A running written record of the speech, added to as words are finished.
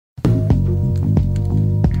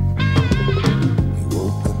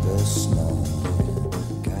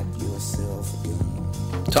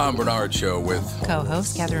Tom Bernard Show with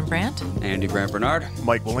co-host Catherine Brandt, Andy Brandt Bernard,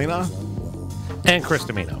 Mike Molina, and Chris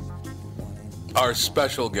Dimino. our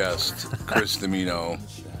special guest, Chris Dimino,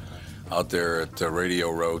 out there at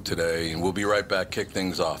Radio Road today. And we'll be right back, kick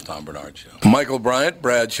things off, Tom Bernard Show. Michael Bryant,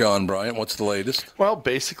 Brad Sean Bryant, what's the latest? Well,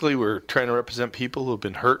 basically, we're trying to represent people who have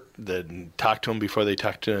been hurt, then talk to them before they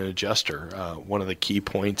talk to an adjuster. One of the key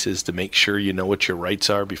points is to make sure you know what your rights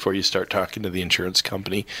are before you start talking to the insurance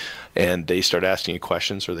company, and they start asking you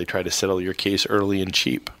questions or they try to settle your case early and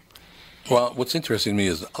cheap. Well, what's interesting to me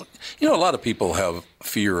is, a lot of people have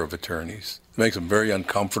fear of attorneys. It makes them very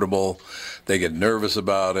uncomfortable. They get nervous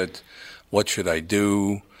about it. What should I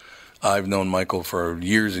do? I've known Michael for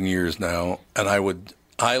years and years now, and I would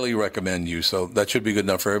highly recommend you. So that should be good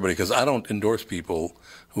enough for everybody, because I don't endorse people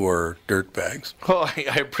who are dirtbags. Well,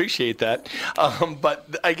 I appreciate that.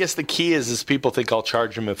 But I guess the key is people think I'll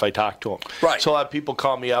charge them if I talk to them. Right. So a lot of people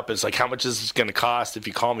call me up. It's like, how much is this going to cost if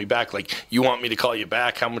you call me back? Like, you want me to call you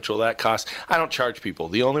back? How much will that cost? I don't charge people.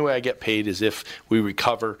 The only way I get paid is if we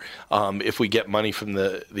recover, if we get money from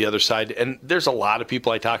the other side. And there's a lot of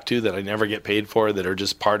people I talk to that I never get paid for that are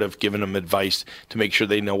just part of giving them advice to make sure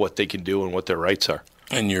they know what they can do and what their rights are.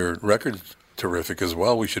 And your record's terrific as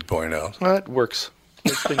well, we should point out. Well, it works.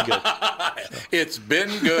 It's been good. It's been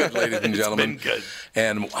good, ladies and gentlemen. It's been good.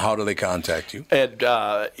 And how do they contact you? And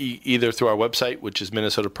either through our website, which is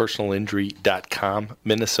minnesotapersonalinjury.com,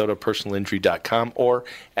 minnesotapersonalinjury.com, or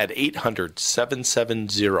at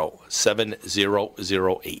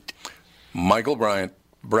 800-770-7008. Michael Bryant,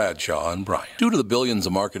 Bradshaw, and Bryant. Due to the billions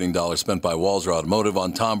of marketing dollars spent by Walser Automotive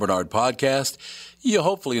on Tom Bernard Podcast, you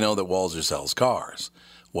hopefully know that Walser sells cars.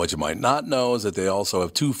 What you might not know is that they also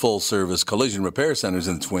have 2 full-service collision repair centers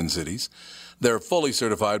in the Twin Cities. They're fully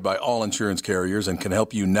certified by all insurance carriers and can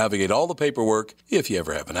help you navigate all the paperwork if you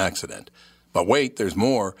ever have an accident. But wait, there's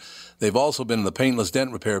more. They've also been in the paintless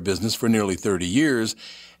dent repair business for nearly 30 years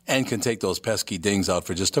and can take those pesky dings out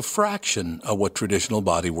for just a fraction of what traditional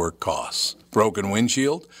bodywork costs. Broken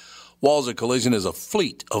windshield? Walser Collision is a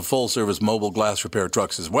fleet of full-service mobile glass repair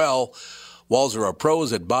trucks as well. Walser are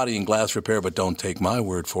pros at body and glass repair, but don't take my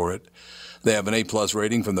word for it. They have an A-plus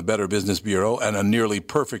rating from the Better Business Bureau and a nearly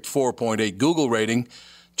perfect 4.8 Google rating.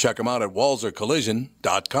 Check them out at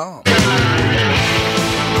walsercollision.com.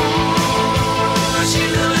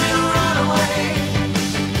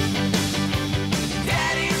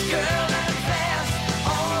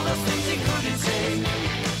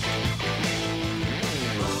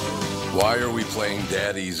 Why are we playing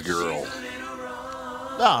Daddy's Girl?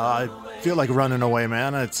 I feel like running away,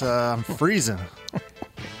 man. I'm freezing.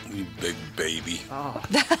 You big baby. Oh.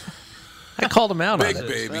 I called him out Big on it.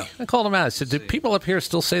 baby. I called him out. I said, do people up here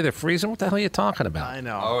still say they're freezing? What the hell are you talking about? I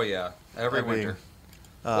know. Oh, yeah. Every winter.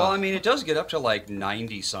 Well, I mean, it does get up to like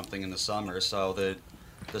 90-something in the summer, so the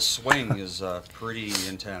swing is pretty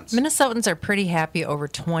intense. Minnesotans are pretty happy over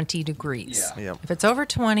 20 degrees. Yeah. Yep. If it's over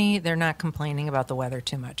 20, they're not complaining about the weather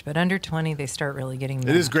too much. But under 20, they start really getting mad.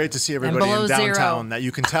 It is great to see everybody below in downtown zero. that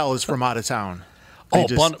you can tell is from out of town.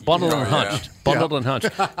 Bundled and hunched. Yeah. Bundled and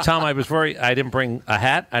hunched. Tom, I didn't bring a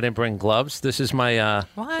hat. I didn't bring gloves. This is my...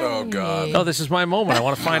 Why? Oh, God. No, this is my moment. I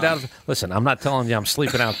want to find out. Listen, I'm not telling you I'm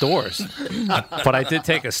sleeping outdoors. But I did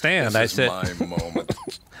take a stand. This is I said, my moment.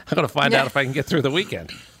 I'm going to find out if I can get through the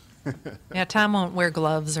weekend. Yeah, Tom won't wear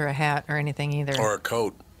gloves or a hat or anything either. Or a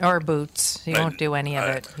coat. Or boots. He won't do any of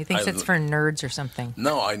it. He thinks it's for nerds or something.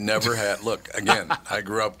 No, I never had. Look, again, I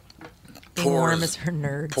grew up Being warm is for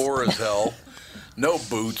nerds. poor as hell. No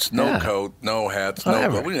boots, no coat, no hats,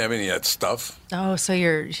 Whatever. no. We didn't have any of that stuff. Oh, so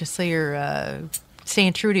you're staying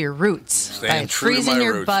true to your roots. Staying By true to freezing my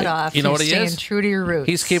your roots. butt off. You know you're what he staying is? true to your roots.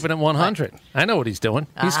 He's keeping it 100. I know what he's doing.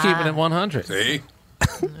 He's keeping it 100. See?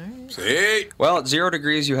 See? Well, at 0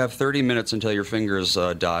 degrees, you have 30 minutes until your fingers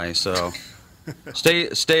die, so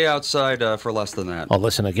stay outside for less than that. Oh,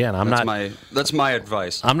 listen again. That's my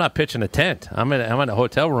advice. I'm not pitching a tent. I'm in a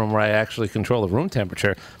hotel room where I actually control the room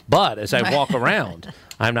temperature. But as I walk around,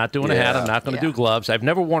 I'm not doing a hat. I'm not going to do gloves. I've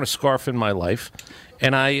never worn a scarf in my life.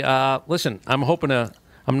 And I'm hoping to.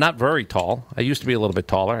 I'm not very tall. I used to be a little bit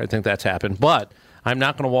taller. I think that's happened. But I'm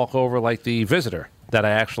not going to walk over like the visitor that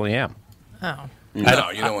I actually am. Oh. No,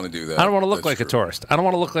 you don't want to do that. I don't want to look That's like a true. tourist. I don't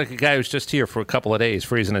want to look like a guy who's just here for a couple of days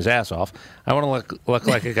freezing his ass off. I want to look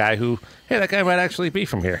like a guy who, hey, that guy might actually be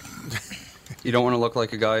from here. You don't want to look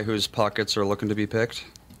like a guy whose pockets are looking to be picked?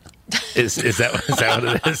 Is that what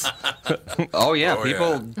it is? Oh, yeah.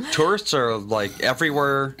 Oh, Tourists are like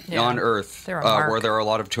everywhere on Earth They're a mark. where there are a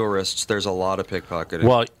lot of tourists. There's a lot of pickpocketing.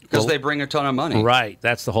 Well, they bring a ton of money. Right.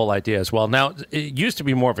 That's the whole idea as well. Now, it used to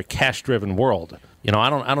be more of a cash-driven world You know, I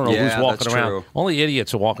don't know Yeah, who's walking that's around. true. Only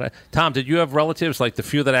idiots are walking. Tom, did you have relatives, like the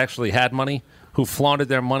few that actually had money, who flaunted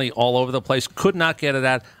their money all over the place, could not get it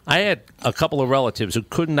out? I had a couple of relatives who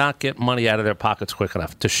could not get money out of their pockets quick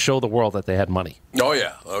enough to show the world that they had money. Oh,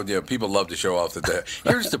 yeah. Oh, yeah. People love to show off that they.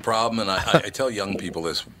 Here's the problem, and I tell young people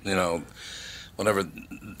this, you know, whenever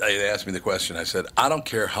they ask me the question, I said, I don't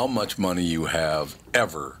care how much money you have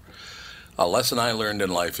ever. A lesson I learned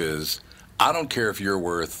in life is, I don't care if you're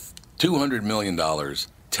worth $200 million,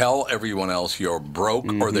 tell everyone else you're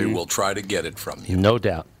broke or they will try to get it from you. No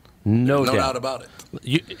doubt. No doubt about it.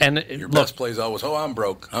 Your best play is always, I'm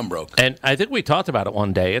broke. And I think we talked about it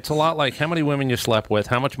one day. It's a lot like how many women you slept with,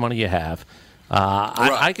 how much money you have.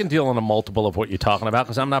 I can deal in a multiple of what you're talking about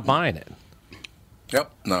because I'm not buying it.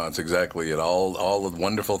 Yep. No, that's exactly it. All the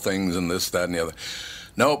wonderful things and this, that, and the other.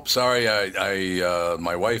 Nope, sorry.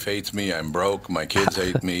 My wife hates me. I'm broke. My kids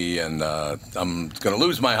hate me, and I'm going to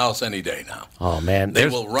lose my house any day now. Oh man, they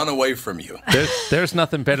will run away from you. There's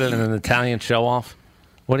nothing better than an Italian show-off.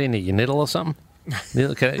 What do you need? You niddle or something? What do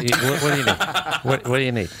you need? What do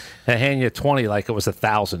you need? I hand you 20 like it was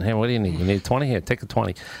 1,000. Hey, what do you need? You need 20? Here, take the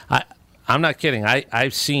 20. I'm not kidding.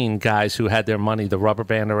 I've seen guys who had their money, the rubber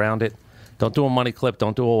band around it. Don't do a money clip.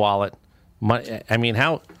 Don't do a wallet. I mean,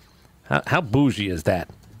 how bougie is that?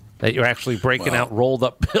 That you're actually breaking out rolled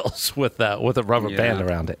up bills with a rubber band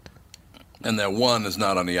around it. And that one is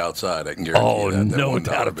not on the outside. I can guarantee you that. No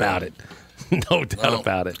doubt about it. No doubt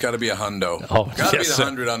about it. It's got to be $100. Oh, got to be the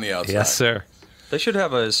 100 on the outside. Yes, sir. They should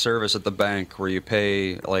have a service at the bank where you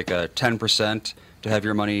pay like a 10% to have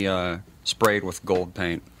your money sprayed with gold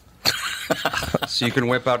paint. So you can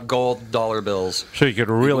whip out gold dollar bills. So you could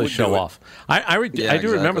really show off. I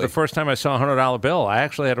do remember the first time I saw a $100 bill. I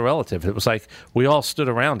actually had a relative. It was like we all stood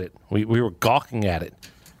around it. We were gawking at it.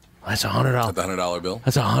 That's $100. That's a $100 bill?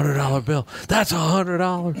 That's a $100 bill. That's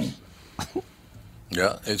 $100.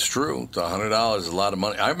 Yeah, it's true. It's $100 is a lot of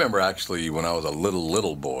money. I remember actually when I was a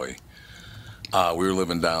little boy, we were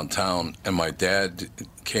living downtown, and my dad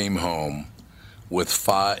came home with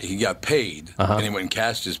he got paid, and he went and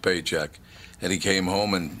cashed his paycheck, and he came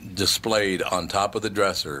home and displayed on top of the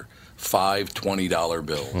dresser 5 $20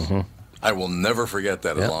 bills. Mm-hmm. I will never forget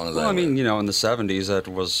that as long as I live. I mean, you know, in the 70s, that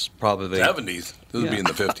was probably... 70s? This would be in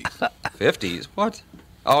the 50s. 50s? What?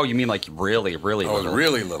 Oh, you mean like really, really little? Oh,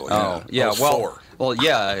 really little, yeah. Oh, yeah, I was 4. Well,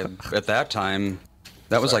 yeah, at that time,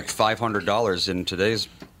 that was like $500 in today's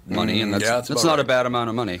money, and that's not a bad amount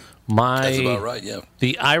of money. That's about right, yeah.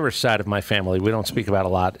 The Irish side of my family, we don't speak about a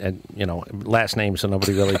lot, and, you know, last names, so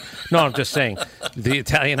nobody really... No, I'm just saying, the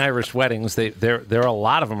Italian-Irish weddings, there are a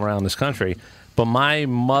lot of them around this country, but my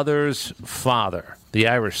mother's father, the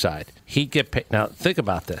Irish side, he'd get paid... Now, think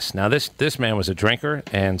about this. Now, this man was a drinker,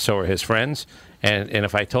 and so were his friends, and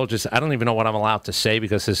if I told you... I don't even know what I'm allowed to say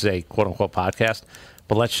because this is a quote-unquote podcast,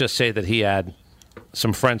 but let's just say that he had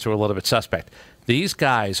some friends who were a little bit suspect. These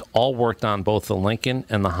guys all worked on both the Lincoln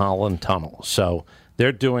and the Holland Tunnel. So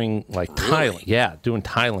they're doing like tiling. Yeah, doing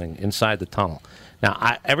tiling inside the tunnel.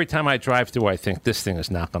 Now, every time I drive through, I think this thing is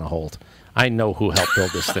not going to hold. I know who helped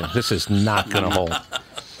build this thing. This is not going to hold.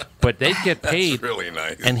 But they'd get paid. That's really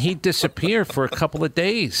nice. And he'd disappear for a couple of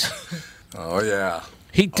days. Oh, yeah.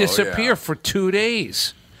 He'd disappear for 2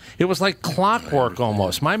 days. It was like clockwork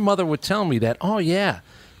almost. My mother would tell me that, oh, yeah,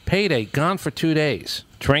 payday, gone for 2 days.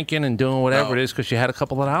 Drinking and doing whatever it is because you had a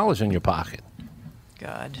couple of dollars in your pocket.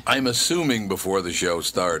 God. I'm assuming before the show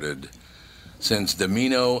started, since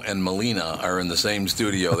Dimino and Molina are in the same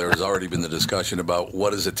studio, there has already been the discussion about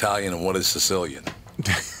what is Italian and what is Sicilian.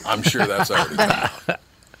 I'm sure that's already come.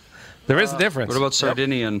 There is a difference. What about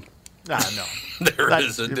Sardinian? No. There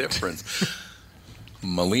is a difference.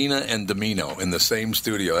 Molina and Dimino in the same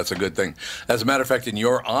studio. That's a good thing. As a matter of fact, in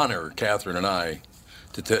your honor, Catherine and I,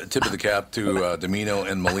 to tip of the cap to Dimino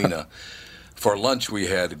and Molina. For lunch, we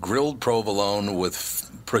had grilled provolone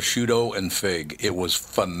with prosciutto and fig. It was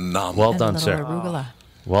phenomenal. Well done, sir. Arugula.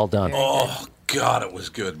 Well done. Oh, God, it was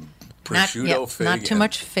good. Prosciutto, fig. Not too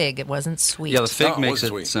much fig. It wasn't sweet. Yeah, the fig makes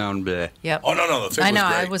it sound bleh. Yep. Oh, no, the fig I know.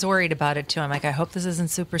 was great. I was worried about it, too. I'm like, I hope this isn't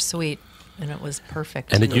super sweet. And it was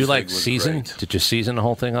perfect. And did you fig was season? great. Did you season the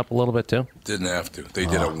whole thing up a little bit, too? Didn't have to. They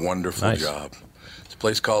did a wonderful job.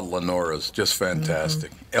 Place called Lenora's, just fantastic.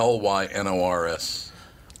 Lynors.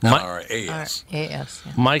 Lras. A-S. Yeah.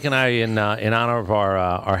 Mike and I, in honor of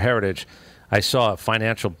our heritage, I saw a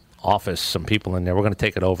financial office, some people in there. We're going to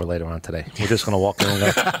take it over later on today. We're just going to walk in.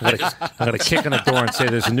 I'm going to kick in the door and say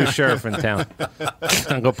there's a new sheriff in town.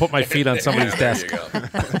 I'm going to put my feet on somebody's desk.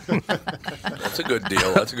 That's a good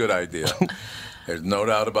deal. That's a good idea. There's no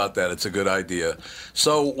doubt about that. It's a good idea.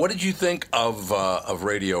 So what did you think of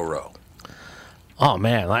Radio Row? Oh,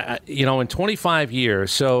 man. In 25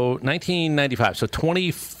 years, so 1995, so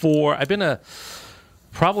 24, I've been to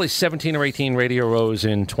probably 17 or 18 Radio Rows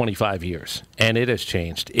in 25 years, and it has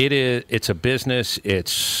changed. It's a business.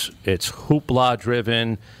 It's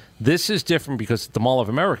hoopla-driven. This is different because at the Mall of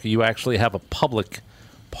America, you actually have a public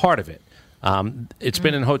part of it. It's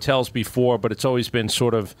been in hotels before, but it's always been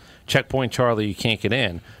sort of Checkpoint Charlie, you can't get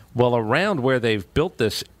in. Well, around where they've built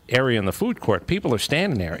this area in the food court, people are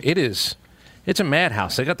standing there. It's a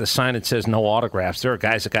madhouse. They got the sign that says no autographs. There are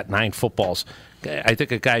guys that got 9 footballs. I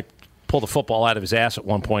think a guy pulled a football out of his ass at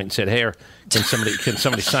one point and said, "Hey, can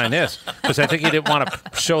somebody sign this?" Because I think he didn't want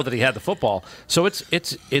to show that he had the football. So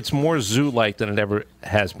it's more zoo-like than it ever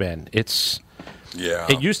has been. It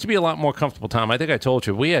used to be a lot more comfortable, Tom. I think I told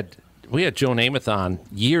you we had Joe Namath on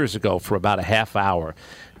years ago for about a half hour.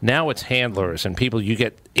 Now it's handlers and people. You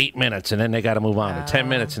get 8 minutes and then they got to move on, or 10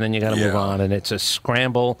 minutes and then you got to move on, and it's a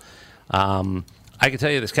scramble. I can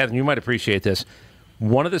tell you this, Catherine, you might appreciate this.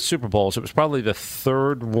 One of the Super Bowls, it was probably the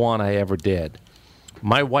third one I ever did.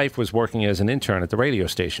 My wife was working as an intern at the radio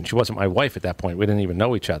station. She wasn't my wife at that point. We didn't even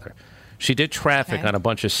know each other. She did traffic on a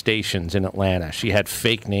bunch of stations in Atlanta. She had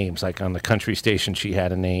fake names. Like on the country station, she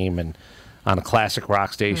had a name, and on a classic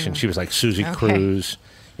rock station, she was like Susie Cruz.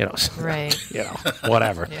 Right.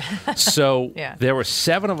 Whatever. So there were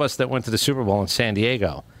 7 of us that went to the Super Bowl in San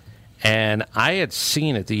Diego. And I had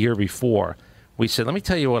seen it the year before. We said, let me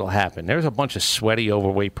tell you what will happen. There's a bunch of sweaty,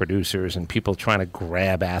 overweight producers and people trying to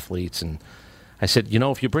grab athletes. And I said,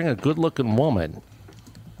 if you bring a good-looking woman,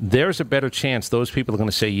 there's a better chance those people are going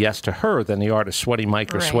to say yes to her than they are to Sweaty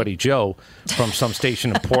Mike or Sweaty Joe from some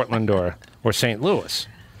station in Portland or St. Louis.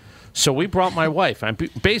 So we brought my wife.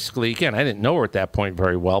 Basically, again, I didn't know her at that point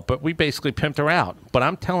very well, but we basically pimped her out. But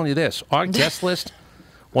I'm telling you this, our guest list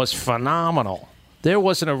was phenomenal. There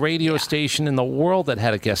wasn't a radio station in the world that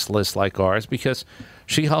had a guest list like ours because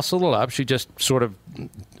she hustled it up. She just sort of,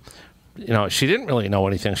 she didn't really know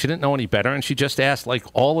anything. She didn't know any better, and she just asked like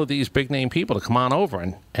all of these big-name people to come on over,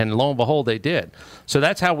 and lo and behold, they did. So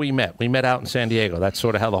that's how we met. We met out in San Diego. That's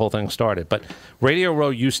sort of how the whole thing started. But Radio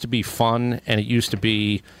Row used to be fun, and it used to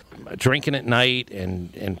be drinking at night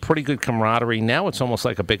and pretty good camaraderie. Now it's almost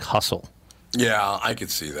like a big hustle. Yeah, I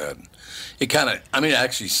could see that. It it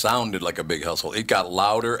actually sounded like a big hustle. It got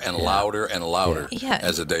louder and louder and louder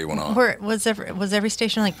as the day went on. Was every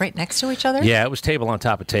station like right next to each other? Yeah, it was table on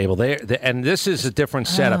top of table. And this is a different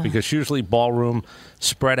setup because usually ballroom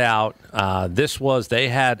spread out. They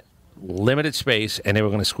had limited space, and they were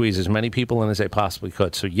going to squeeze as many people in as they possibly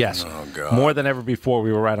could. So, yes, more than ever before,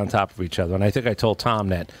 we were right on top of each other. And I think I told Tom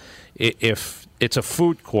that if it's a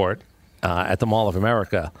food court at the Mall of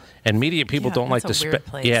America, and media people don't like to spend.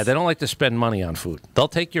 Yeah, they don't like to spend money on food. They'll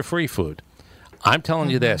take your free food. I'm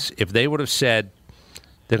telling you this: if they would have said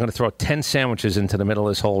they're going to throw 10 sandwiches into the middle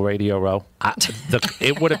of this whole Radio Row,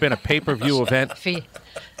 it would have been a pay-per-view event.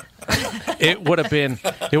 It would have been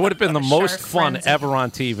the most fun ever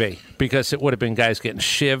on TV because it would have been guys getting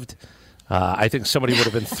shivved. I think somebody would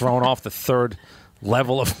have been thrown off the 3rd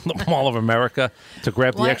level of the Mall of America to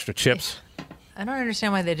grab the extra chips. I don't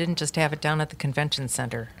understand why they didn't just have it down at the convention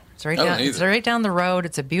center. It's right down the road.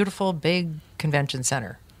 It's a beautiful, big convention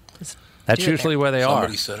center. That's usually where they are.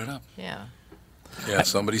 Somebody set it up. Yeah. Yeah,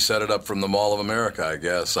 somebody set it up from the Mall of America, I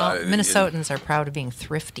guess. Well, Minnesotans are proud of being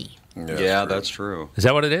thrifty. Yeah, that's true. Is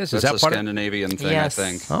that what it is? That's a Scandinavian thing, yes. I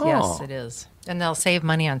think. Oh. Yes, it is. And they'll save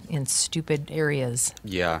money in stupid areas.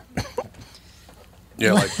 Yeah.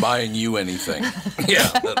 Yeah, like buying you anything. Yeah,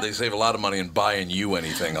 they save a lot of money in buying you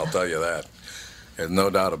anything, I'll tell you that. There's no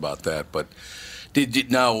doubt about that. But did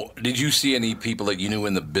you see any people that you knew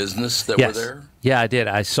in the business that were there? Yeah, I did.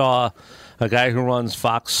 I saw a guy who runs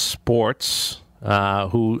Fox Sports,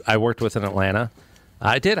 who I worked with in Atlanta.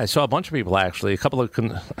 I did. I saw a bunch of people, actually. A couple of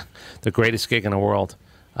the greatest gig in the world.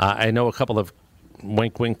 I know a couple of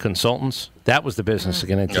wink consultants. That was the business to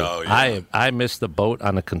get into. Oh, yeah. I missed the boat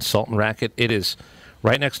on the consultant racket. It is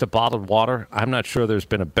right next to bottled water. I'm not sure there's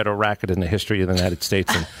been a better racket in the history of the United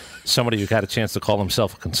States than somebody who got a chance to call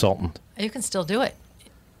himself a consultant. You can still do it.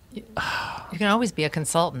 You can always be a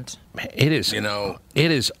consultant. It is.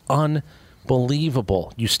 It is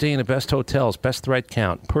unbelievable. You stay in the best hotels, best thread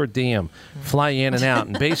count, per diem, fly in and out,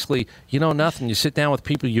 and basically you know nothing. You sit down with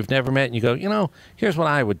people you've never met, and you go, here's what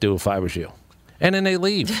I would do if I was you. And then they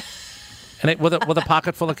leave, and with a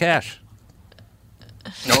pocket full of cash.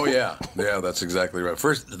 Oh yeah, that's exactly right.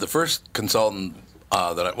 The first consultant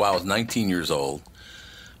I was 19 years old,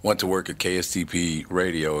 went to work at KSTP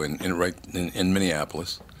Radio in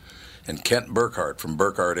Minneapolis, and Kent Burkhart from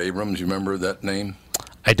Burkhart Abrams. You remember that name?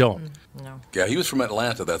 I don't. No. Yeah, he was from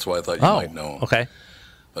Atlanta. That's why I thought you might know him. Okay.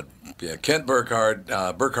 But yeah, Kent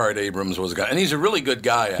Burkhardt Abrams was a guy, and he's a really good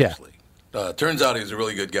guy actually. Turns out he's a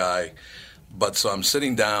really good guy. But so I'm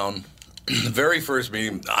sitting down, the very first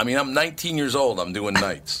meeting. I mean, I'm 19 years old. I'm doing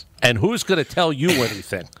nights. And who's going to tell you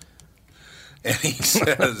anything? And he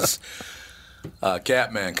says,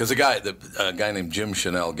 Catman, because a guy named Jim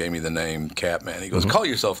Chanel gave me the name Catman. He goes, call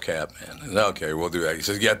yourself Catman. I said, okay, we'll do that. He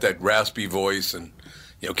says, you got that raspy voice and,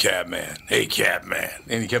 Catman. Hey, Catman.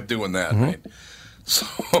 And he kept doing that, right? So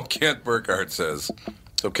Kent Burkhardt says,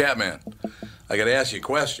 so Catman, I got to ask you a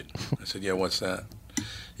question. I said, yeah, what's that?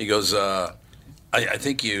 He goes, I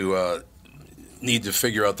think you need to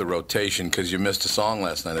figure out the rotation because you missed a song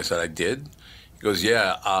last night. I said, I did? He goes,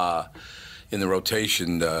 yeah, in the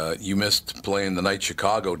rotation, you missed playing The Night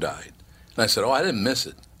Chicago Died. And I said, I didn't miss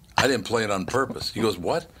it. I didn't play it on purpose. He goes,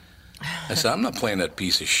 what? I said, I'm not playing that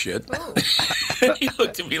piece of shit. And he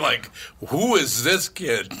looked at me like, who is this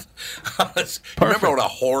kid? Remember what a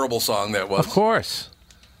horrible song that was? Of course.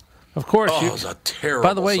 Oh, it was a terrible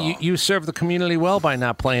By the way, song. you served the community well by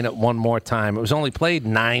not playing it one more time. It was only played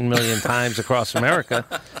 9 million times across America.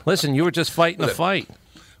 Listen, you were just fighting a fight.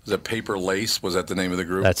 Was it Paper Lace? Was that the name of the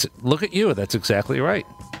group? Look at you. That's exactly right.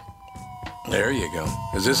 There you go.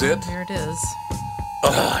 Is this it? There it is.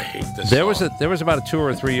 Oh, I hate this song. There was about a 2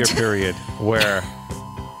 or 3 year period where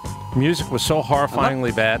music was so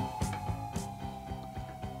horrifyingly bad.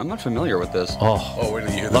 I'm not familiar with this. Oh, wait till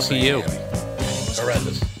you hear this. Lucky you.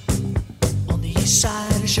 Horrendous. On the east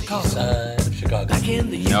side of Chicago. Back in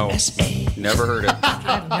the USA. Never heard it.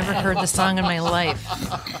 I've never heard the song in my life.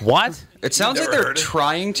 What? It sounds like they're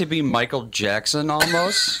trying to be Michael Jackson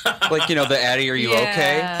almost. Like, the Addie, are you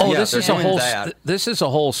okay? Oh, yeah, this is this is a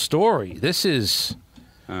whole story. This is...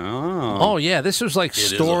 Oh, yeah, this was like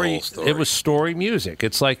story. It was story music.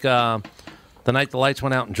 It's like the night the lights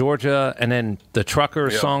went out in Georgia, and then the Trucker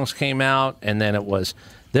songs came out, and then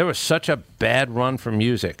there was such a bad run for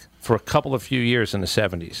music for a couple of few years in the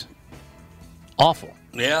 70s. Awful.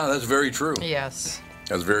 Yeah, that's very true. Yes.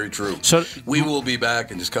 That's very true. So we will be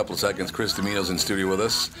back in just a couple of seconds. Chris Dimino's in studio with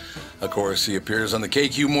us. Of course, he appears on the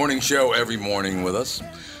KQ Morning Show every morning with us.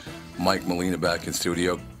 Mike Molina back in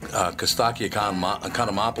studio. Costaki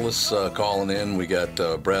Economopoulos calling in. We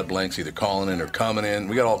got Brad Blanks either calling in or coming in.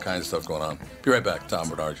 We got all kinds of stuff going on. Be right back. Tom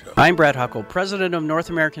Bernard Show. I'm Brad Huckle, president of North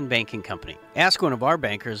American Banking Company. Ask one of our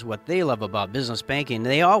bankers what they love about business banking.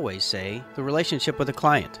 They always say the relationship with the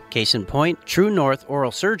client. Case in point, True North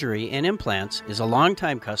Oral Surgery and Implants is a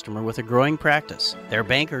longtime customer with a growing practice. Their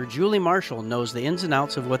banker, Julie Marshall, knows the ins and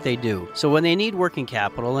outs of what they do. So when they need working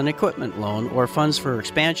capital, an equipment loan, or funds for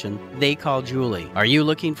expansion, they call Julie. Are you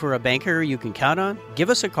looking for a banker you can count on? Give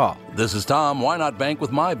us a call. This is Tom. Why not bank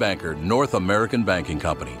with my banker, North American Banking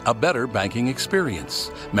Company? A better banking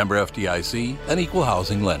experience. Member FDIC, an equal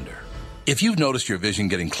housing lender. If you've noticed your vision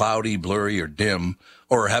getting cloudy, blurry, or dim,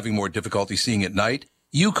 or are having more difficulty seeing at night,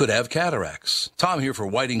 you could have cataracts. Tom here for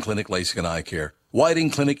Whiting Clinic LASIK and Eye Care.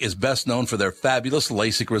 Whiting Clinic is best known for their fabulous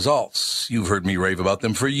LASIK results. You've heard me rave about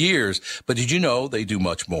them for years, but did you know they do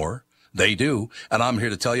much more? They do, and I'm here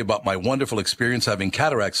to tell you about my wonderful experience having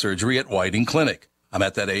cataract surgery at Whiting Clinic. I'm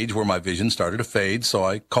at that age where my vision started to fade, so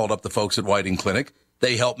I called up the folks at Whiting Clinic.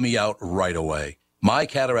 They helped me out right away. My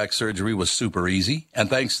cataract surgery was super easy, and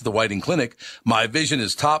thanks to the Whiting Clinic, my vision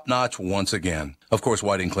is top-notch once again. Of course,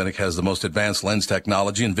 Whiting Clinic has the most advanced lens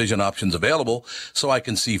technology and vision options available, so I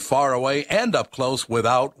can see far away and up close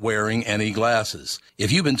without wearing any glasses.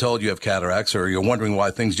 If you've been told you have cataracts or you're wondering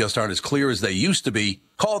why things just aren't as clear as they used to be,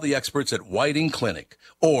 call the experts at Whiting Clinic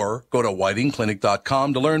or go to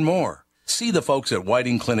whitingclinic.com to learn more. See the folks at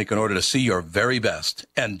Whiting Clinic in order to see your very best,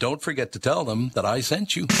 and don't forget to tell them that I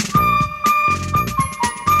sent you.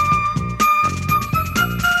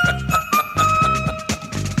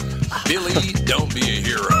 Billy, don't be a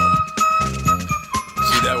hero.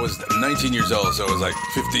 See, that was 19 years old, so it was like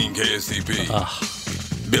 15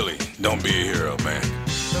 KSTP. Billy, don't be a hero, man.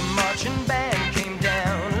 The marching band came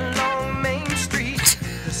down along Main Street.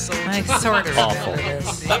 I sort of Awful. remember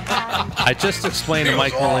this. I just explained to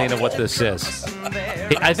Mike Molina what this is.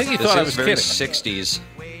 I think he thought I was very kidding. 60s.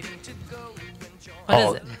 What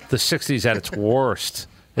is it? The 60s at its worst.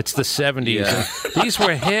 It's the 70s. Yeah. These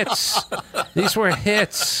were hits. These were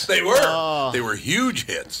hits. They were. They were huge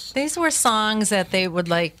hits. These were songs that they would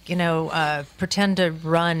pretend to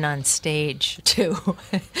run on stage too,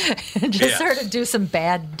 and just sort of do some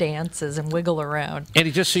bad dances and wiggle around.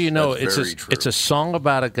 Andy, just so you know, That's very true. it's a song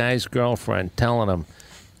about a guy's girlfriend telling him,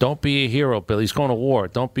 "Don't be a hero, Billy. He's going to war.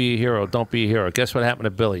 Don't be a hero. Don't be a hero." Guess what happened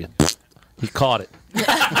to Billy? He caught it.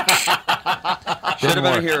 Should have been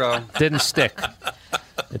a hero. Didn't stick.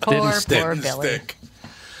 It didn't stick. Poor Billy.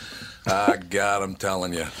 God, I'm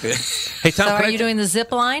telling you. Hey, Tom, So are you doing the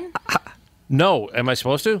zip line? No, am I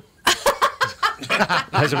supposed to?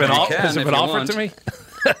 Has it been, offered to me?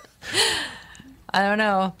 I don't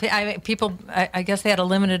know. I guess they had a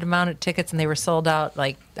limited amount of tickets and they were sold out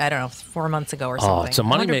 4 months ago or something. It's a I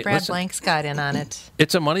money wonder if maker. Brad Blank's got in on it.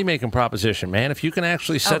 It's a money-making proposition, man. If you can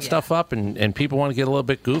actually set stuff up and people want to get a little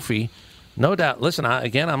bit goofy, no doubt. Listen,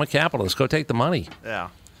 I'm a capitalist. Go take the money. Yeah.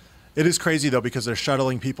 It is crazy, though, because they're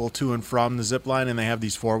shuttling people to and from the zip line, and they have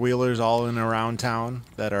these four-wheelers all in and around town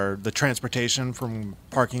that are the transportation from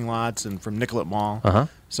parking lots and from Nicollet Mall. Uh-huh.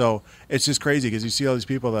 So it's just crazy because you see all these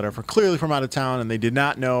people that are clearly from out of town, and they did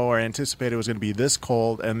not know or anticipate it was going to be this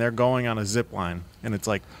cold, and they're going on a zip line, and it's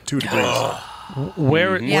like 2 degrees.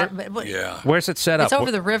 Where's it set up? It's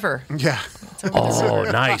over the river. Yeah. Oh,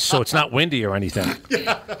 nice. So it's not windy or anything.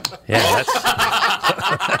 Yeah,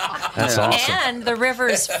 that's awesome. And the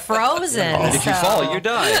river's frozen. And if you fall, you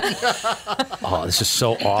die. Oh, this is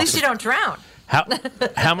so awesome. At least you don't drown.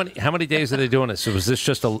 How many days are they doing this? So was this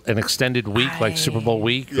just an extended week, like Super Bowl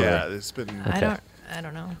week? Yeah, or? it's been. Okay. I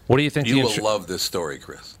don't know. What do you think? You will love this story,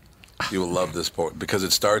 Chris. You will love this part because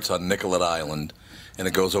it starts on Nicollet Island and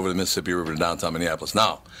it goes over the Mississippi River to downtown Minneapolis.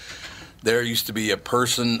 Now, there used to be a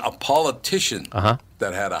politician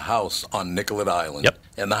that had a house on Nicollet Island. Yep.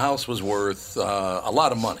 And the house was worth a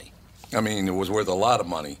lot of money. I mean, it was worth a lot of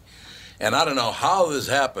money. And I don't know how this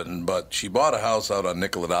happened, but she bought a house out on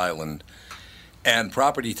Nicollet Island, and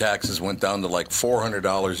property taxes went down to like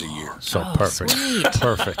 $400 a year. So perfect. Sweet.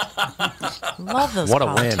 Perfect. Love those What a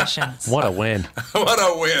politicians. win. What a win. What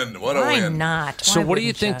a win. What a Why win. not? So Why what do you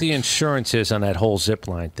wouldn't think the insurance is on that whole zip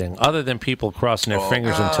line thing, other than people crossing their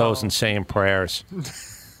fingers and toes and saying prayers?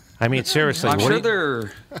 I mean, seriously. I'm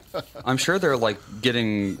sure they're like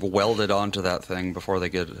getting welded onto that thing before they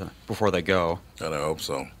go. And I hope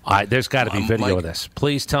so. There's got to be video of this.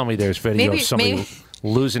 Please tell me there's video of somebody maybe-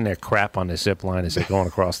 losing their crap on the zip line as they're going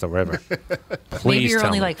across the river. Please Maybe you're tell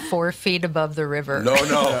only me. like 4 feet above the river. No,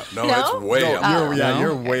 it's way up.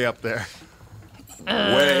 You're way up there.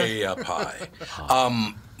 Way up high.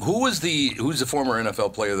 Who's the former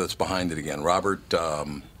NFL player that's behind it again? Robert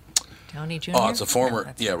Downey Jr.? Oh, it's a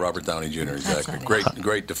former, No, Robert Downey Jr. That's Exactly. not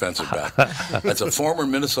Great defensive back. That's a former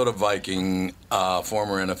Minnesota Viking,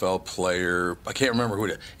 former NFL player. I can't remember who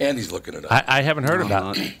it is. Andy's looking it up. I haven't heard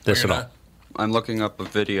about this at all. I'm looking up a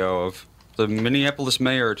video of the Minneapolis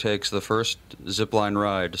mayor takes the first zipline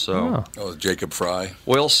ride. So Jacob Fry.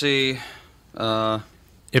 We'll see.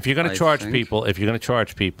 If you're going to charge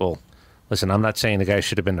people, listen, I'm not saying the guy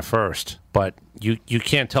should have been the first, but you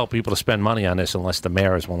can't tell people to spend money on this unless the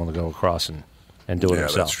mayor is willing to go across and do it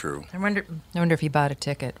himself. Yeah, that's true. I wonder if he bought a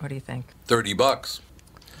ticket. What do you think? $30.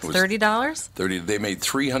 $30? $30. They made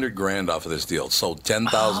 $300,000 off of this deal. Sold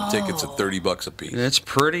 10,000 tickets at $30 a piece. It's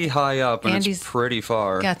pretty high up and Andy's it's pretty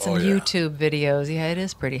far. Got some YouTube videos. Yeah, it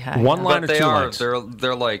is pretty high. One line or they two are. lines?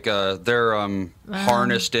 They're like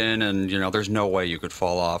harnessed in, and there's no way you could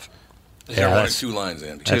fall off. Is there one or two lines,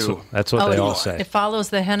 Andy? That's what they all say. It follows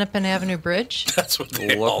the Hennepin Avenue Bridge. That's what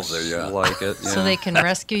they all say. Yeah, like it. So they can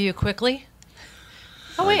rescue you quickly.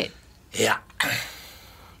 Oh wait. Yeah.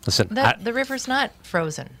 Listen, The river's not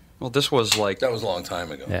frozen. Well, this was like that was a long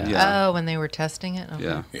time ago. Yeah. Oh, when they were testing it. Okay.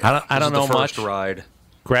 Yeah. I don't know much. Ride.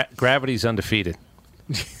 Gravity's undefeated.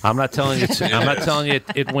 I'm not telling you. I'm not telling you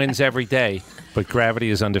it wins every day, but gravity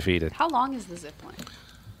is undefeated. How long is the zip line?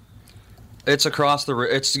 It's across the.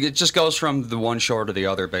 It just goes from the one shore to the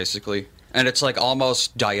other, basically, and it's like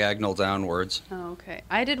almost diagonal downwards. Oh, okay.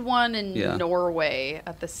 I did one in Norway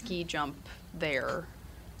at the ski jump there,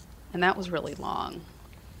 and that was really long.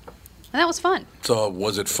 And that was fun. So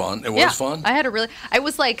was it fun? It was fun? I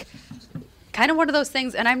was like kind of one of those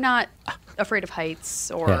things, and I'm not afraid of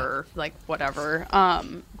heights or like whatever.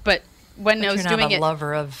 But when I was you're doing not a it,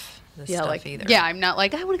 lover of this stuff either. Yeah, I'm not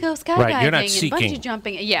like I want to go skydiving Right, you're not and seeking. bungee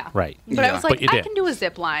jumping. Yeah. Right. But I was like, But you I did. can do a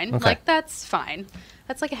zip line. Okay. Like that's fine.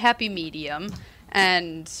 That's like a happy medium.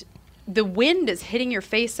 And the wind is hitting your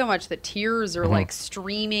face so much that tears are like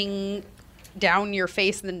streaming down your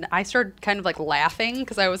face, and then I started kind of like laughing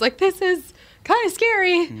because I was like, this is kind of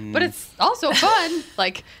scary, but it's also fun.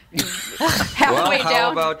 Like halfway how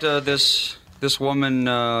down. about this woman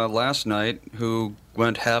last night who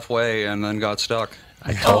went halfway and then got stuck?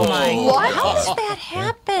 Oh my! What? How does that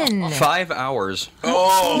happen? 5 hours.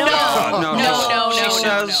 Oh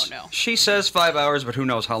No. She says 5 hours, but who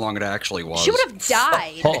knows how long it actually was. She would have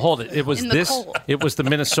died. Hold it. It was in the this. cold. It was the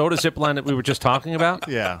Minnesota zip line that we were just talking about.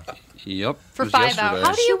 Yeah. Yep. For it was 5 yesterday. hours.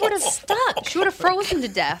 How do you would have stuck? She would have frozen to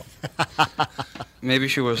death. Maybe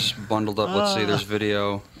she was bundled up. Let's see. There's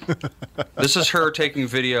video. This is her taking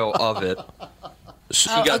video of it.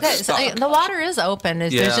 Okay, so the water is open.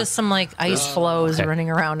 There's just some like ice floes Okay. running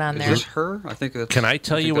around on Is there. this her? I think. Can I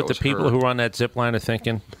tell you what the people who run that zip line are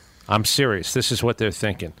thinking? I'm serious. This is what they're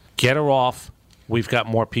thinking. Get her off. We've got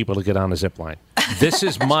more people to get on the zip line. This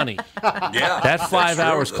is money. Yeah, That 5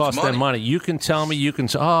 hours That's cost them money. You can tell me,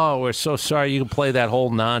 oh, we're so sorry. You can play that whole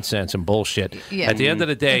nonsense and bullshit. Yeah. At the end of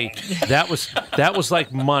the day, that was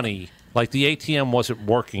like money. Like the ATM wasn't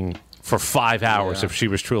working for 5 hours if she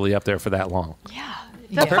was truly up there for that long. Yeah.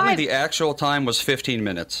 Apparently, the actual time was 15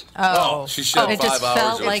 minutes. Oh, she said it 5 just hours.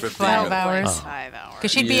 felt or like 15 5 minutes. hours. 5 hours.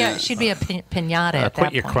 Because she'd be a pinata at Quit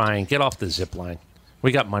that your point. crying. Get off the zip line.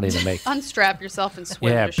 We got money to make. Unstrap yourself and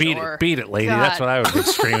swim Yeah, to shore. beat it, lady. That's what I would be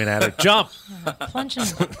screaming at her. Jump. Plunge in.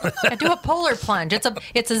 Yeah, do a polar plunge.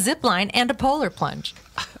 It's a zip line and a polar plunge.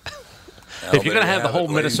 If you're gonna have the whole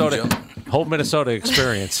ladies and Minnesota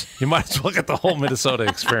experience, you might as well get the whole Minnesota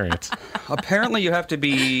experience. Apparently, you have to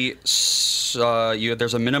be.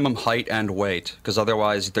 There's a minimum height and weight, because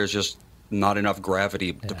otherwise, there's just not enough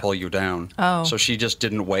gravity to pull you down. Oh. So she just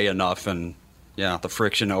didn't weigh enough, and the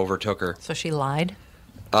friction overtook her. So she lied?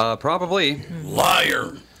 Probably.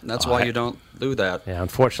 Liar. That's why you don't do that. Yeah,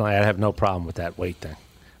 unfortunately, I'd have no problem with that weight thing.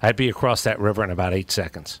 I'd be across that river in about 8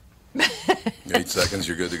 seconds. 8 seconds,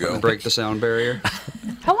 you're good to go. Break the sound barrier.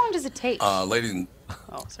 How long does it take? Ladies and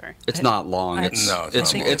Oh, sorry. It's not long. It's No,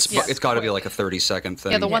 it's it's not long. it's got to be like a 30-second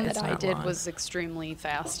thing. Yeah, the one it's that I not did long. was extremely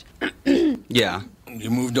fast. Yeah. you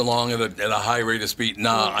moved along at a high rate of speed.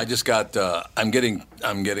 Nah, I just got. I'm getting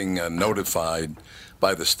notified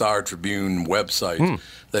by the Star Tribune website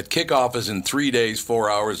that kickoff is in 3 days, 4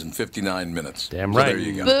 hours, and 59 minutes. Damn So right. there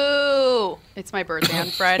you go. Boo! It's my birthday on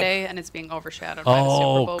Friday, and it's being overshadowed by the Super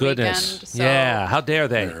Oh, Bowl goodness. weekend. So Yeah, how dare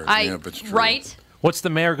they? Yeah, if it's true. Right? What's the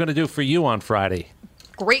mayor going to do for you on Friday?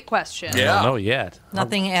 Great question. Yeah. I don't know yet.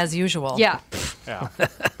 Nothing as usual. Yeah. Yeah.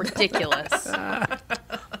 Ridiculous.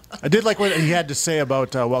 I did like what he had to say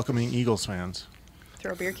about welcoming Eagles fans.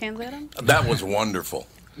 Throw beer cans at him? That was wonderful.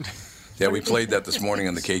 Yeah, we played that this morning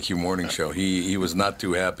on the KQ Morning Show. He was not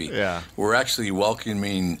too happy. Yeah. We're actually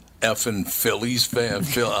welcoming effing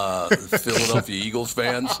Philadelphia Eagles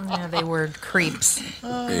fans. Yeah, they were creeps.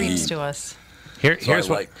 Creeps to us. Here's So I what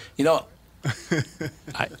like, you know,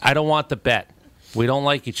 I don't want the bet. We don't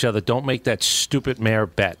like each other. Don't make that stupid mayor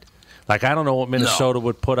bet. Like, I don't know what Minnesota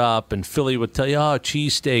would put up, and Philly would tell you, oh,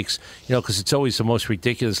 cheesesteaks, because it's always the most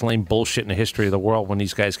ridiculous, lame bullshit in the history of the world when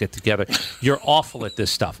these guys get together. You're awful at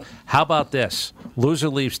this stuff. How about this? Loser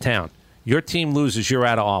leaves town. Your team loses, you're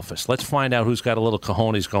out of office. Let's find out who's got a little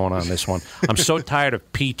cojones going on this one. I'm so tired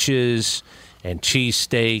of peaches and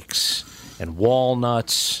cheesesteaks and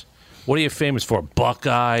walnuts. What are you famous for?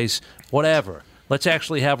 Buckeyes? Whatever. Let's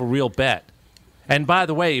actually have a real bet. And by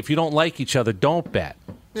the way, if you don't like each other, don't bet.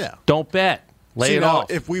 Yeah. Don't bet. Lay See, it now,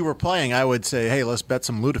 off. if we were playing, I would say, hey, let's bet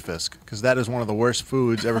some lutefisk, because that is one of the worst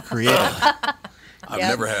foods ever created. I've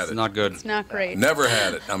never had it. Not good. It's not great. Never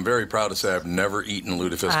had it. I'm very proud to say I've never eaten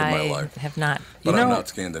lutefisk in my I life. have not. But You I'm know, not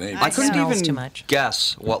Scandinavian. I couldn't smells even too much.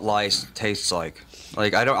 guess what lice tastes like.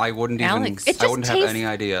 Like I wouldn't Alex. even. I wouldn't have any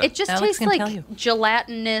idea. It just Alex tastes can tell like you.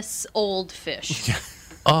 gelatinous old fish.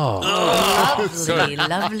 Lovely,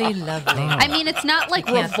 lovely, lovely. I mean, it's not like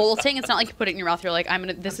can't- revolting. It's not like you put it in your mouth. You're like, I'm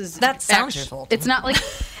gonna. This is That sounds revolting. It's not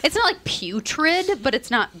like putrid, but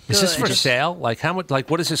it's not good. Is this for sale? Like how much?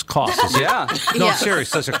 Like what does this cost? Is it, yeah. no, Yeah. I'm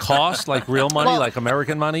serious. Does it cost like real money, Well- like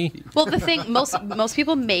American money? Well, the thing most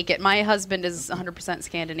people make it. My husband is 100%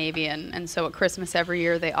 Scandinavian, and so at Christmas every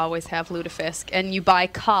year they always have lutefisk, and you buy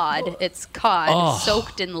cod. It's cod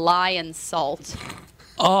soaked in lye and salt.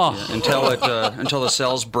 Until the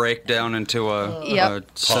cells break down into a Yep.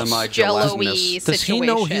 semi-gelatinous. Jello-y Does he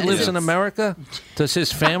know he situation. lives in America? Does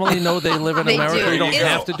his family know they live in They America? do. You don't It's-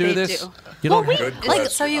 have to do they this. do. You don't. Good Like, question.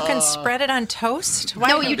 so you can spread it on toast? Why,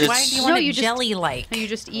 No, you just- why do you no, want it you just- jelly-like? No, you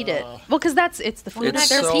just eat it. Well, because it's the food It's of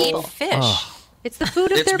their so- people. Fish. It's the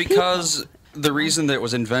food of It's their because the reason that it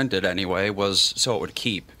was invented anyway was so it would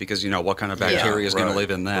keep. Because what kind of bacteria is going to Right,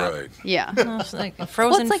 live in that? Right. people. Yeah. It's like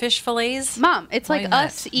frozen like- fish fillets. Mom, it's Why like not?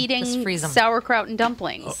 us Just eating freeze 'em. sauerkraut and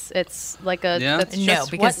dumplings. It's like a Yeah? that's No,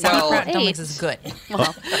 just because what sauerkraut people and dumplings ate. is good.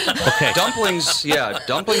 Well, Okay.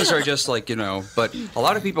 Dumplings are just like but a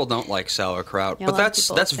lot of people don't like sauerkraut. Yeah, a but lot of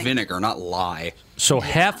people that's think- vinegar, not lye. So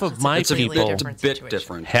half of my It's a people, bit, different bit situation.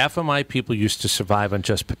 different. half of my people used to survive on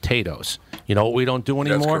just potatoes. You know what we don't do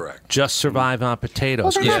anymore? correct. Just survive on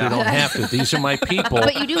potatoes Well, because they're we not- don't have to. These are my people.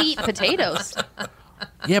 but you do eat potatoes.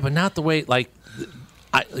 Yeah, but not the way like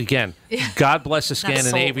Again, God bless the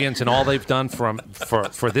Scandinavians and all they've done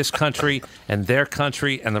for this country and their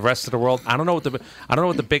country and the rest of the world. I don't know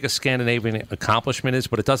what the biggest Scandinavian accomplishment is,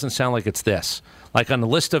 but it doesn't sound like it's this. Like on the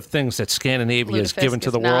list of things that Scandinavia has given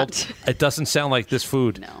to the world, it doesn't sound like this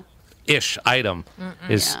food. Ish item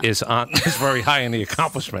is very high in the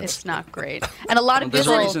accomplishments. It's not great, and a lot of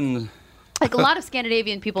people, like a lot of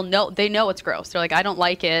Scandinavian people know it's gross. They're like, I don't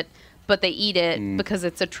like it, but they eat it because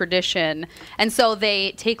it's a tradition. And so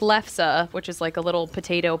they take lefse, which is like a little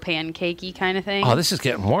potato pancakey kind of thing. Oh, this is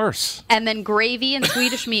getting worse. And then gravy and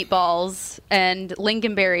Swedish meatballs and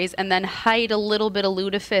lingonberries, and then hide a little bit of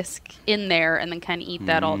lutefisk in there, and then kind of eat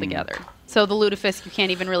that all together. So the lutefisk you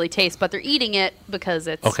can't even really taste, but they're eating it because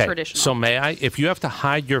it's traditional. So may I? If you have to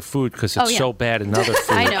hide your food because it's so bad in other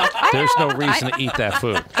food, I know. There's no reason to eat that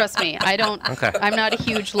food. Trust me, I don't. Okay. I'm not a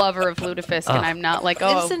huge lover of lutefisk, and I'm not like,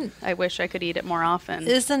 I wish I could eat it more often.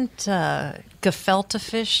 Isn't gefilte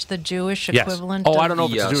fish the Jewish equivalent? Oh, I don't know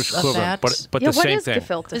if it's the Jewish equivalent, but the same thing.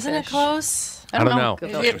 Isn't it close? I don't know.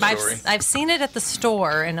 I've seen it at the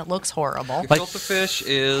store, and it looks horrible. Gefilte fish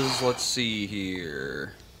is, let's see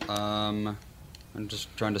here. I'm just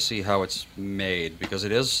trying to see how it's made because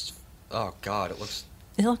it is. Oh God, it looks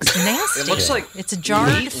nasty. It looks like it's a jarred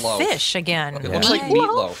meatloaf. fish again. It looks like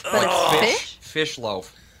meatloaf. But it's fish. Fish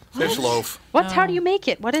loaf. Fish loaf. How do you make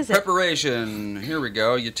it? What is it? Preparation. Here we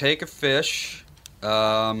go. You take a fish.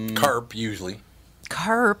 Carp usually.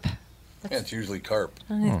 Carp. Yeah, it's usually carp.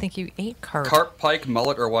 I didn't think you ate carp. Carp, pike,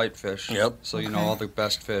 mullet, or whitefish. Yep. So you know all the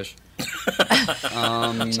best fish.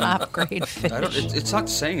 Top grade fish. It's not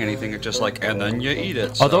saying anything. It's just like, and then you eat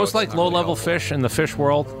it. Are those like low-level fish in the fish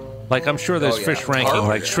world? Like I'm sure there's fish ranking.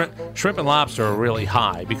 Like shrimp and lobster are really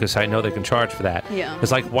high because I know they can charge for that. Yeah.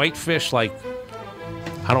 It's like whitefish. Like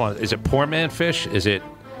I don't know. Is it poor man fish? Is it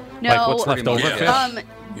like what's left over fish?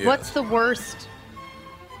 What's the worst?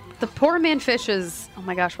 The poor man fish is. Oh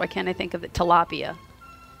my gosh, why can't I think of it? Tilapia.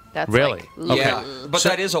 That's really? Yeah, but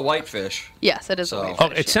that is a whitefish. Yes, it is a whitefish.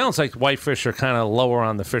 Oh, it sounds like whitefish are kind of lower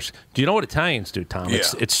on the fish. Do you know what Italians do, Tom? Yeah.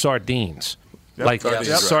 It's sardines. Yep. Like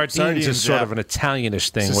sardines is sort of an Italianish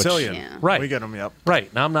thing. Sicilian. Right. We get them, yep.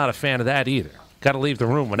 Right. Now, I'm not a fan of that either. Got to leave the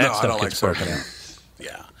room when that stuff gets broken out.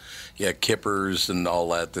 Yeah, kippers and all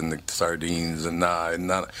that, and the sardines, and I'm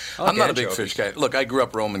not a big fish guy. Look, I grew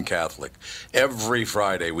up Roman Catholic. Every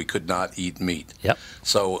Friday we could not eat meat. Yep.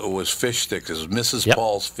 So it was fish sticks. It was Mrs.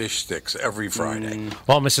 Paul's fish sticks every Friday.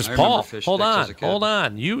 Well, Mrs. Paul, hold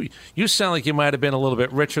on. You sound like you might have been a little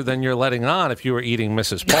bit richer than you're letting on if you were eating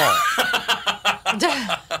Mrs. Paul.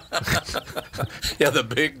 Yeah, the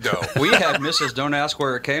big dough. We had Mrs. Don't Ask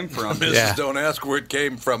Where It Came From. Mrs. Don't Ask Where It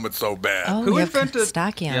Came From. It's so bad. Oh, Who invented?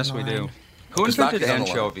 Costaki on Yes, the we line. do. Who invented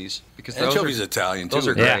anchovies? Because anchovies are Italian too. Those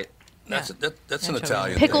are great. That's an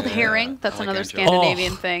Italian Pickled thing. herring. That's like another anchovies.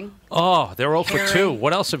 Scandinavian thing. Oh, they're 0 for 2.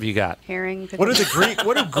 What else have you got? Herring. What do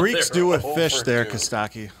Greeks do with fish there,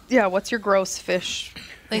 Costaki? Yeah, what's your gross fish?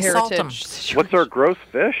 They salt heritage? What's our gross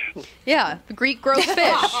fish? Yeah, the Greek gross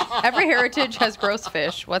fish. Every heritage has gross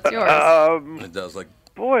fish. What's yours? It does like.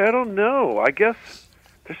 Boy, I don't know. I guess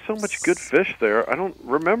there's so much good fish there. I don't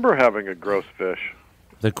remember having a gross fish.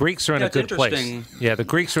 The Greeks are in a good place. Yeah, the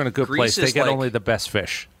Greeks are in a good place. They get only the best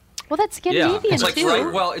fish. Well, that's Scandinavian it's like too.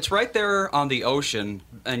 it's right there on the ocean,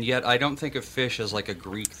 and yet I don't think of fish as like a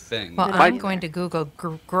Greek thing. Well, I'm going to Google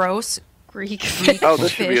gross Greek Oh,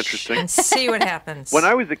 this should be fish interesting. and see what happens. When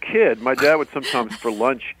I was a kid, my dad would sometimes for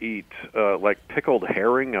lunch eat like pickled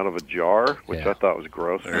herring out of a jar, which I thought was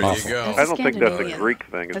gross. There you go. I don't think that's a Greek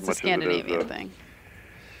thing as That's much a Scandinavian as it is thing.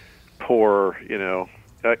 poor,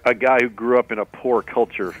 a guy who grew up in a poor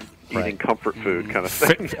culture eating comfort food kind of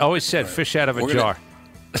thing. Always said fish out of a jar.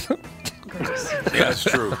 Yeah, that's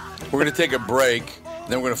true. We're going to take a break,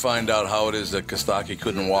 then we're going to find out how it is that Costaki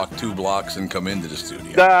couldn't walk 2 blocks and come into the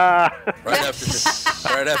studio. Right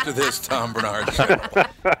after this Tom Bernard Show.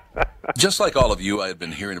 Just like all of you, I had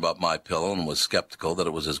been hearing about MyPillow and was skeptical that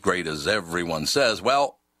it was as great as everyone says.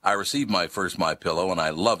 Well, I received my first MyPillow, and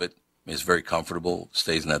I love it. It's very comfortable,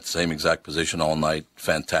 stays in that same exact position all night.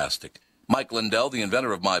 Fantastic. Mike Lindell, the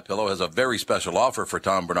inventor of MyPillow, has a very special offer for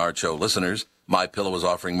Tom Bernard Show listeners. MyPillow is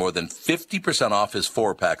offering more than 50% off his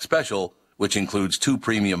 4-pack special, which includes 2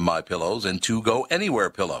 premium MyPillows and 2 Go Anywhere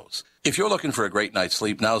pillows. If you're looking for a great night's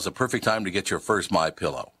sleep, now's the perfect time to get your first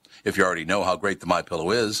MyPillow. If you already know how great the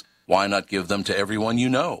MyPillow is, why not give them to everyone you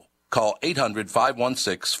know? Call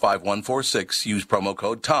 800-516-5146, use promo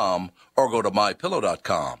code TOM, or go to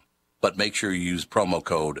MyPillow.com. But make sure you use promo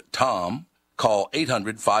code TOM. Call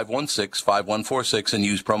 800-516-5146 and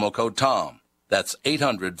use promo code TOM. That's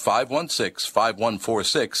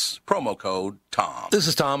 800-516-5146, promo code TOM. This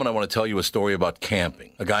is Tom, and I want to tell you a story about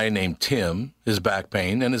camping. A guy named Tim, his back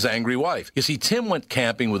pain, and his angry wife. You see, Tim went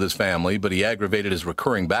camping with his family, but he aggravated his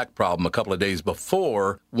recurring back problem a couple of days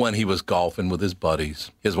before when he was golfing with his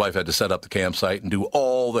buddies. His wife had to set up the campsite and do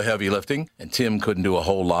all the heavy lifting, and Tim couldn't do a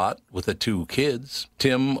whole lot with the 2 kids.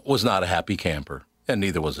 Tim was not a happy camper. And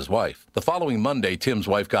neither was his wife. The following Monday, Tim's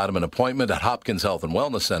wife got him an appointment at Hopkins Health and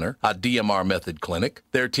Wellness Center, a DMR Method clinic.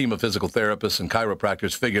 Their team of physical therapists and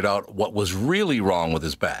chiropractors figured out what was really wrong with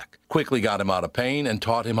his back, quickly got him out of pain, and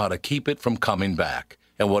taught him how to keep it from coming back.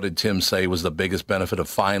 And what did Tim say was the biggest benefit of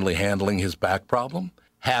finally handling his back problem?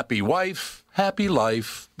 Happy wife, happy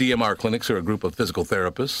life. DMR clinics are a group of physical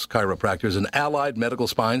therapists, chiropractors, and allied medical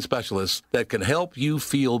spine specialists that can help you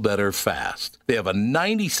feel better fast. They have a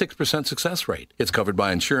 96% success rate. It's covered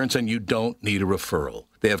by insurance, and you don't need a referral.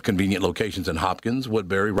 They have convenient locations in Hopkins,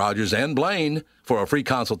 Woodbury, Rogers, and Blaine. For a free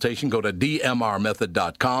consultation, go to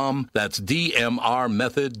dmrmethod.com. That's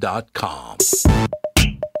dmrmethod.com.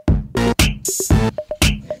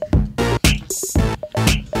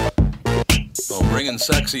 So bringing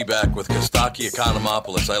sexy back with Costaki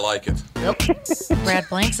Economopoulos. I like it. Yep. Brad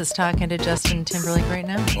Blanks is talking to Justin Timberlake right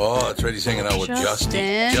now. Oh, that's right. He's hanging out with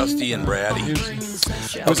Justy and Brady.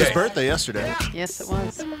 It was his birthday yesterday. Yes, it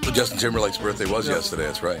was. So Justin Timberlake's birthday was yesterday.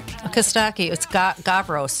 That's right. Costaki, it's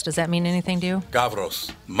Gavros. Does that mean anything to you? Gavros.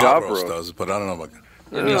 Mavros does, but I don't know what.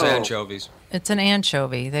 It means anchovies. It's an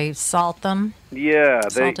anchovy. They salt them. Yeah,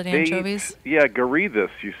 Salted anchovies. Yeah,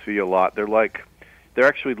 garidis you see a lot. They're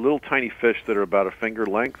actually little tiny fish that are about a finger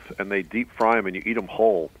length, and they deep fry them, and you eat them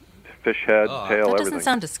whole. Fish head, tail, that doesn't everything.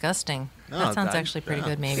 Sound disgusting. That sounds actually pretty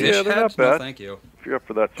good, maybe. Yeah, they're not bad. No, thank you. If you're up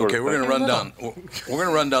for that sort of thing. We're going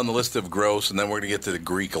to run down the list of gross, and then we're going to get to the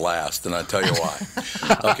Greek last, and I'll tell you why.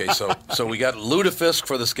 Okay, so we got lutefisk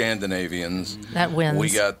for the Scandinavians. That wins. We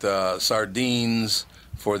got sardines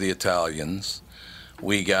for the Italians.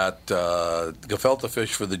 We got gefilte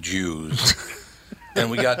fish for the Jews. And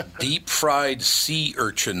we got deep-fried sea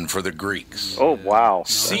urchin for the Greeks. Oh, wow.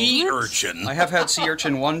 Sea urchin? I have had sea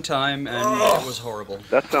urchin one time, and it was horrible.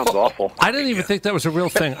 That sounds awful. I didn't even think that was a real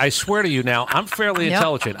thing. I swear to you now, I'm fairly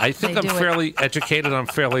intelligent. I think I'm fairly educated. I'm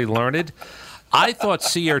fairly learned. I thought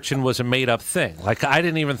sea urchin was a made-up thing. Like, I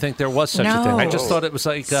didn't even think there was such a thing. I just thought it was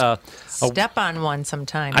like... step on one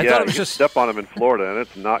sometime. I thought it was just... step on them in Florida, and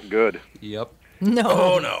it's not good. Yep. No.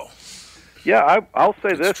 Oh, no. Yeah, I'll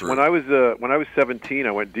say this. True. When I was 17,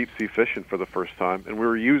 I went deep-sea fishing for the first time, and we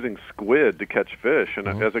were using squid to catch fish. And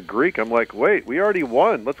as a Greek, I'm like, wait, we already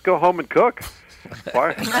won. Let's go home and cook.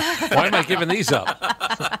 Why am I giving these up?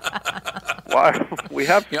 Why? We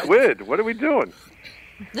have squid. What are we doing?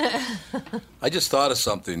 I just thought of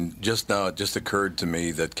something just now. It just occurred to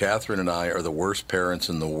me that Catherine and I are the worst parents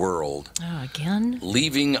in the world. Oh, again?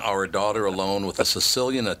 Leaving our daughter alone with a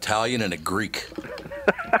Sicilian, Italian, and a Greek.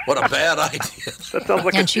 What a bad idea. That sounds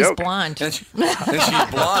like and a she's joke. blonde. And she's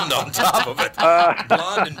blonde on top of it.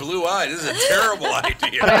 Blonde and blue-eyed. This is a terrible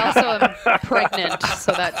idea. But I also am pregnant,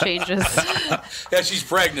 so that changes. Yeah, she's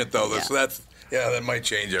pregnant, though. Yeah. So that's... Yeah, that might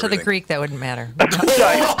change everything. To the Greek, that wouldn't matter. Nice.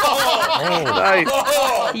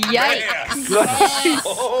 Yikes.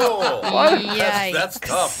 Yikes. That's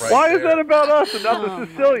tough, right? Why there. is that about us and not the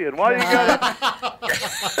Sicilian? Why you got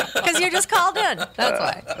Because you just called in. That's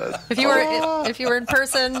why. If you were in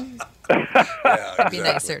person, it'd be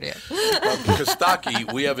nicer to you.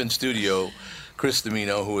 Costaki, we have in studio Chris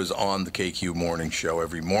Dimino, who is on the KQ Morning Show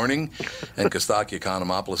every morning. And Costaki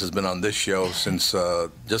Economopoulos has been on this show since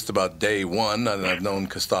just about day one. And I've known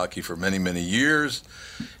Costaki for many, many years.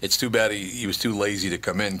 It's too bad he was too lazy to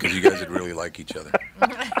come in because you guys would really like each other.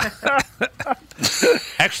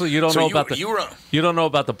 Actually, you don't know about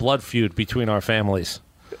the blood feud between our families.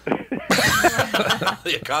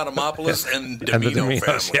 The Economopoulos and Dimino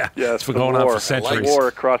family. Yeah, Yes, it's been going on for centuries. War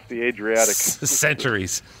across the Adriatic.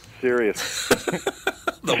 Centuries. Serious.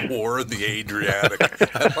 The war of the Adriatic.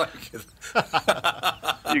 I like it.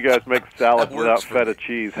 You guys make salad without feta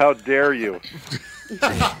cheese. How dare you?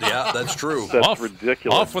 Yeah, that's true. That's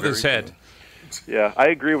ridiculous. Off with his head. Yeah, I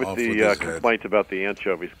agree with the complaint about the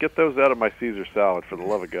anchovies. Get those out of my Caesar salad, for the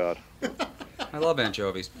love of God. I love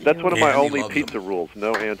anchovies. That's one of my only pizza rules.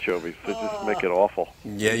 No anchovies. They just make it awful.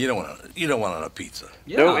 Yeah, you don't want it on a pizza.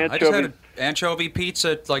 Yeah, no I just had an anchovy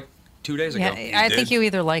pizza like 2 days ago. Yeah, I think you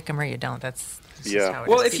either like them or you don't. That's just how it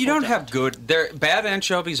well, is. if you don't have bad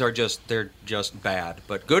anchovies are just bad.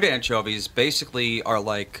 But good anchovies basically are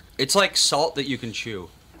like it's like salt that you can chew.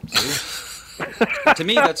 To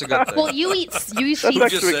me, that's a good thing. Well, you eat That's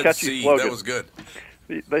actually a catchy slogan. That was good.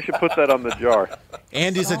 They should put that on the jar.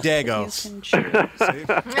 Andy's a Dagos.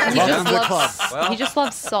 Welcome to the club. He just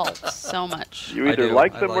loves salt so much. You either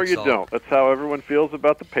like them or you don't. That's how everyone feels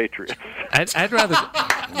about the Patriots. I'd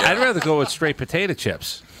rather go with straight potato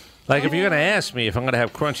chips. Like, if you're going to ask me if I'm going to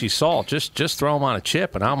have crunchy salt, just throw them on a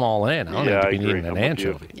chip, and I'm all in. I don't have to be needing an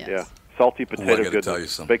anchovy. Yes. Yeah, salty potato,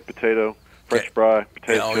 goodness. Baked potato, French fry,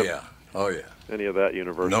 potato chip. Oh, yeah. Any of that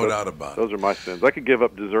universe. No doubt about it. Those are my sins. I could give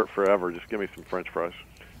up dessert forever. Just give me some French fries.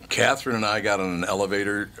 Catherine and I got on an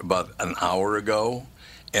elevator about an hour ago,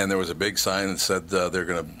 and there was a big sign that said they're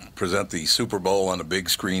going to present the Super Bowl on a big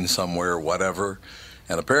screen somewhere, whatever.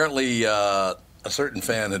 And apparently a certain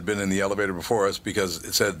fan had been in the elevator before us because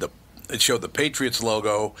it showed the Patriots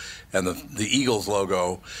logo and the Eagles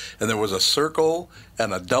logo, and there was a circle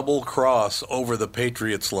and a double cross over the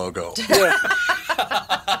Patriots logo. Yeah.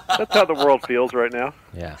 That's how the world feels right now.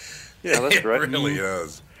 Yeah. Yeah, that's right. It really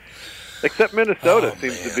is. Except Minnesota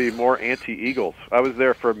seems to be more anti-Eagles. I was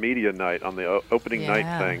there for a media night on the opening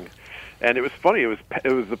night thing, and it was funny. It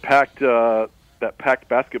was the packed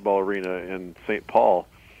basketball arena in St. Paul,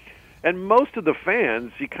 and most of the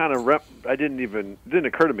fans, you kind of didn't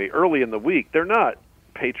occur to me early in the week. They're not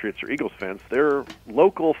Patriots or Eagles fans. They're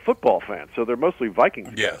local football fans, so they're mostly Vikings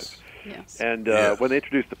fans. Yes. Yes. And when they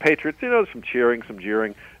introduced the Patriots, some cheering, some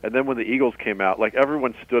jeering. And then when the Eagles came out, like,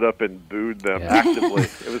 everyone stood up and booed them actively.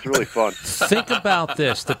 It was really fun. Think about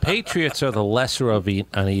this. The Patriots are the lesser of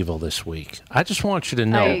an evil this week. I just want you to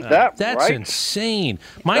know. That's right? insane.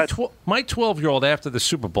 My 12-year-old after the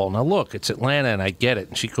Super Bowl, now look, it's Atlanta, and I get it,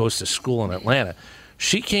 and she goes to school in Atlanta.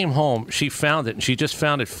 She came home, she found it, and she just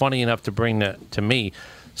found it funny enough to bring to me.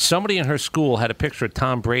 Somebody in her school had a picture of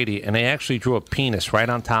Tom Brady, and they actually drew a penis right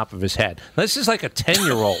on top of his head. Now, this is like a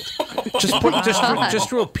 10-year-old. Just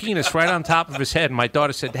drew a penis right on top of his head. And my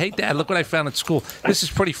daughter said, "Hey, Dad, look what I found at school. This is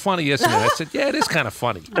pretty funny, isn't it?" I said, "Yeah, it is kind of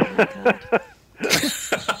funny."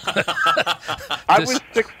 I was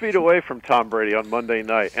 6 feet away from Tom Brady on Monday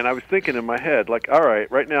night, and I was thinking in my head, like, all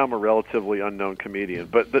right now I'm a relatively unknown comedian,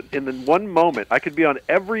 but in the one moment, I could be on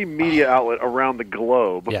every media outlet around the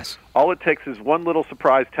globe. Yes. All it takes is one little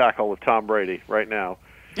surprise tackle of Tom Brady right now.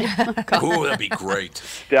 Ooh, that'd be great.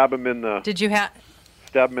 Stab him in the.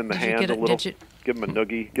 Stab him in the hand a little. Give him a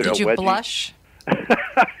noogie. Give him a wedgie. Did you blush?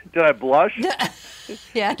 Did I blush?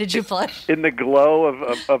 Yeah, did you blush? In the glow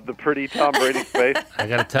of the pretty Tom Brady's face? I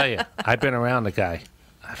got to tell you, I've been around the guy.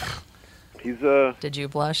 He's Did you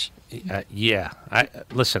blush? Yeah.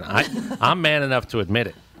 Listen, I'm man enough to admit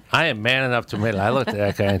it. I am man enough to admit it. I looked at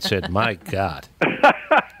that guy and said, "My God."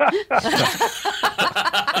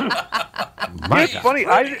 It's funny.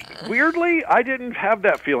 Weirdly, I didn't have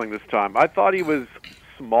that feeling this time. I thought he was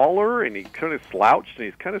smaller and he kind of slouched and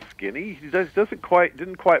he's kind of skinny. He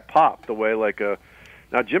didn't quite pop the way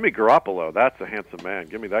now Jimmy Garoppolo. That's a handsome man.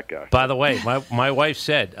 Give me that guy. By the way, my wife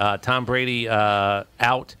said Tom Brady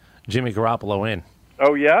out, Jimmy Garoppolo in.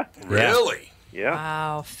 Oh yeah, really? Yeah.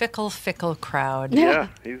 Wow, fickle crowd. Yeah,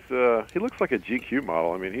 he looks like a GQ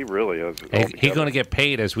model. I mean, he really is. He's going to get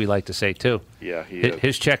paid, as we like to say too. Yeah, he is.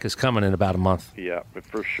 His check is coming in about a month. Yeah,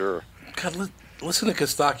 for sure. God, listen to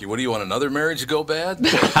Costaki. What do you want? Another marriage to go bad?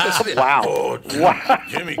 Wow. Oh,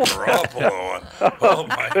 Jimmy Garoppolo. Oh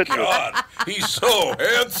my God, he's so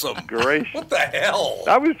handsome. Gracious. What the hell?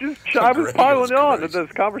 I was piling on to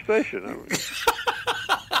this conversation.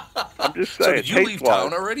 I'm just saying. So did you leave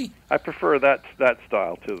town already? I prefer that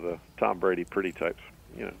style to the Tom Brady pretty types.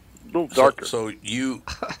 A little darker. So you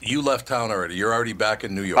left town already. You're already back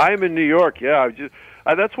in New York. I am in New York. Yeah,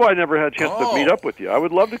 that's why I never had a chance to meet up with you. I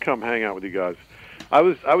would love to come hang out with you guys. I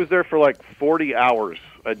was there for like 40 hours.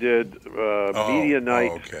 I did media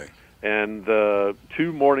night and the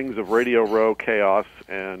 2 mornings of Radio Row chaos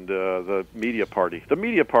and the media party. The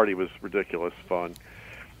media party was ridiculous fun.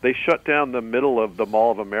 They shut down the middle of the Mall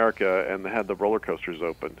of America and they had the roller coasters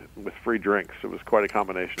open with free drinks. It was quite a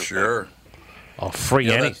combination of Sure. things. Oh, free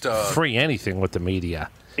anything with the media.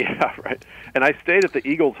 Yeah, right. And I stayed at the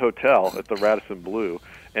Eagles Hotel at the Radisson Blu,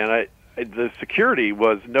 and the security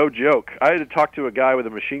was no joke. I had to talk to a guy with a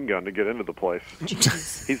machine gun to get into the place.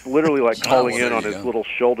 He's literally like calling in on his little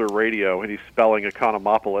shoulder radio, and he's spelling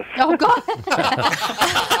Economopolis. Oh, God.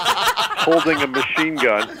 Holding a machine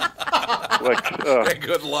gun. Hey,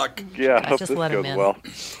 good luck. Yeah, hope this goes well.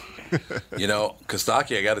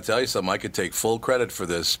 Costaki, I got to tell you something. I could take full credit for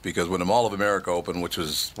this because when the Mall of America opened, which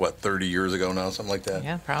was, 30 years ago now, something like that?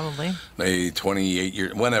 Yeah, probably. Maybe 28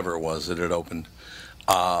 years, whenever it was that it opened.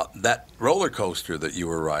 That roller coaster that you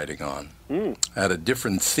were riding on had a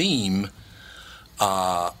different theme.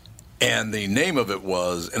 And the name of it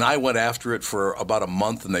was, and I went after it for about a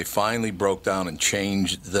month, and they finally broke down and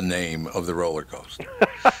changed the name of the roller coaster.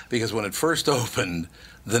 Because when it first opened,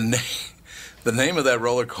 the name of that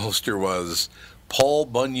roller coaster was Paul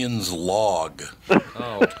Bunyan's Log.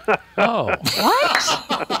 Oh.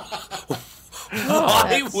 What?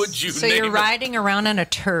 Why would you So name you're it? riding around in a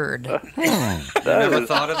turd. Never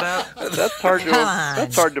thought of that? That's hard Come on.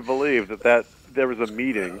 That's hard to believe that there was a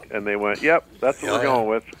meeting and they went, "Yep, that's what we're going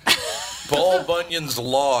with." Paul Bunyan's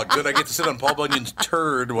Log. Good, I get to sit on Paul Bunyan's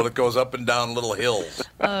turd while it goes up and down little hills.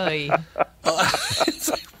 Oy. It's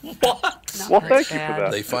like, what? Well, thank you for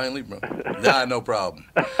that. They finally... Nah, no problem.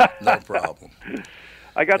 No problem.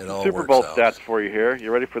 I got It some all Super works Bowl out. stats for you here.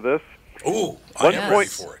 You ready for this? Ooh, I am ready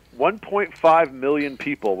for it. 1.5 million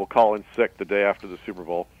people will call in sick the day after the Super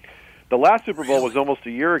Bowl. The last Super Bowl was almost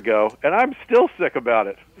a year ago, and I'm still sick about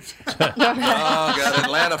it. Oh, got an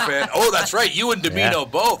Atlanta fan. Oh, that's right. You and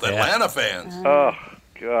Dimino both Atlanta fans. Oh,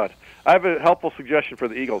 God. I have a helpful suggestion for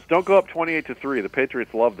the Eagles. Don't go up 28-3. The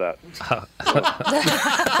Patriots love that.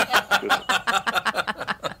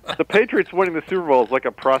 The Patriots winning the Super Bowl is like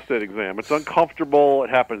a prostate exam. It's uncomfortable. It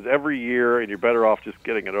happens every year, and you're better off just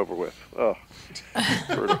getting it over with. Oh,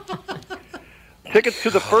 brutal. Tickets to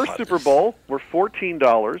the first Super Bowl were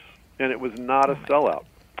 $14, and it was not a sellout.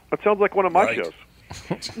 That sounds like one of my shows.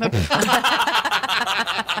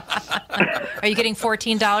 Are you getting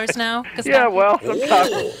 $14 now? Yeah, well,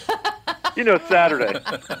 sometimes. You know, Saturday.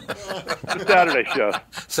 The Saturday show.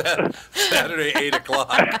 Saturday, 8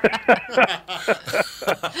 o'clock.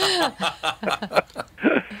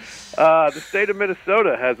 The state of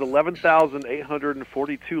Minnesota has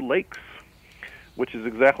 11,842 lakes, which is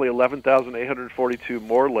exactly 11,842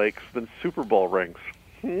 more lakes than Super Bowl rings.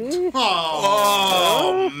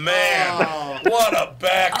 Oh, man. What a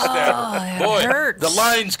backstabber. Boy, hurts. the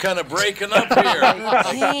line's kind of breaking up here.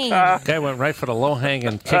 Guy went right for the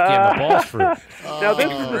low-hanging kick you in the balls fruit. Now,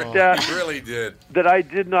 this is a stat He really did. that I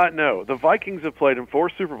did not know. The Vikings have played in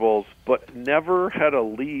 4 Super Bowls, but never had a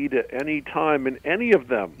lead at any time in any of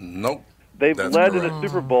them. Nope. They've That's led in correct. a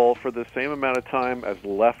Super Bowl for the same amount of time as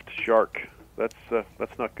left shark. That's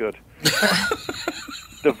not good.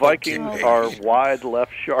 The Vikings are wide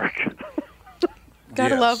left shark.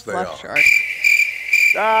 Gotta Yes, love they left are.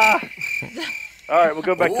 shark. All right, we'll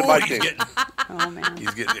go back to Ooh, my he's team. getting, Oh man.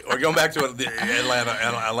 we're going back to the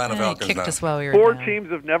Atlanta He Falcons kicked now. us while we were 4 down.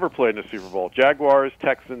 teams have never played in a Super Bowl: Jaguars,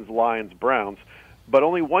 Texans, Lions, Browns. But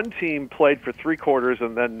only one team played for 3 quarters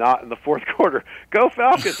and then not in the 4th quarter. Go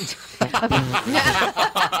Falcons!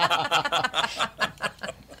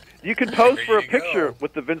 You can pose for a picture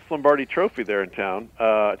with the Vince Lombardi trophy there in town.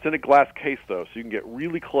 It's in a glass case, though, so you can get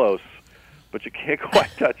really close, but you can't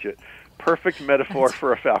quite touch it. Perfect metaphor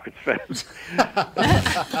for a Falcons fan. It's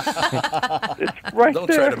right Don't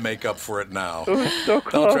there. try to make up for it now. It's so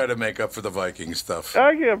close. Don't try to make up for the Viking stuff.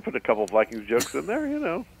 I can put a couple Vikings jokes in there, you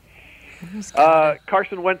know.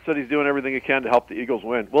 Carson Wentz said he's doing everything he can to help the Eagles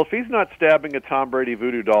win. Well, if he's not stabbing a Tom Brady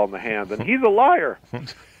voodoo doll in the hand, then he's a liar. You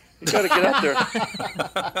got to get out there.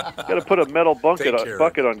 Got to put a metal bucket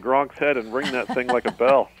on Gronk's head and ring that thing like a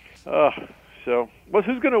bell. So,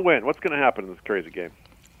 who's going to win? What's going to happen in this crazy game?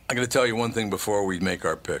 I'm going to tell you one thing before we make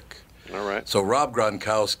our pick. All right. So Rob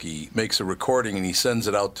Gronkowski makes a recording and he sends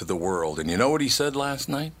it out to the world. And you know what he said last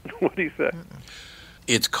night? What did he say?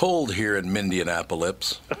 It's cold here in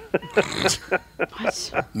Mindianapolis.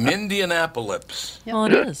 Mindianapolis. Well,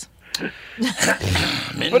 it is.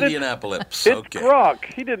 Mindianapolis. It's Okay.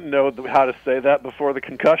 Gronk. He didn't know how to say that before the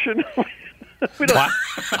concussion.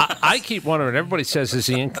 I keep wondering, everybody says, is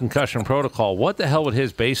he in concussion protocol? What the hell would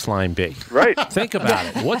his baseline be? Right. Think about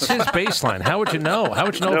it. What's his baseline? How would you know? How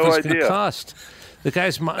would you know No if he's idea. concussed? The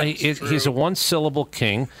guy's he's a one-syllable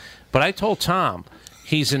king. But I told Tom,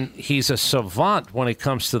 he's a savant when it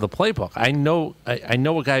comes to the playbook. I know a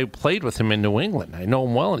guy who played with him in New England. I know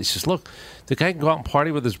him well, and he says, look, the guy can go out and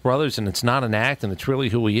party with his brothers, and it's not an act, and it's really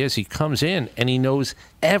who he is. He comes in, and he knows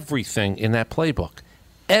everything in that playbook.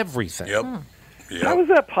 Everything. Yep. How is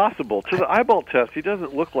that possible? To the eyeball test, he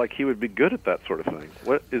doesn't look like he would be good at that sort of thing.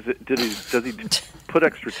 What is it? Does he put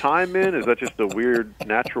extra time in? Is that just a weird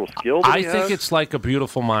natural skill that I he think has? it's like A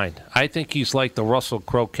Beautiful Mind. I think he's like the Russell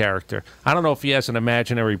Crowe character. I don't know if he has an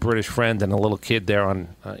imaginary British friend and a little kid there on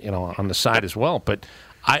on the side as well, but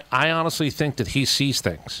I honestly think that he sees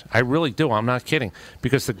things. I really do. I'm not kidding,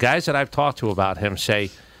 because the guys that I've talked to about him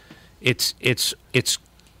say it's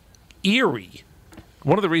eerie.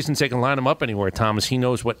 One of the reasons they can line him up anywhere, Tom, is he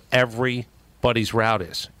knows what everybody's route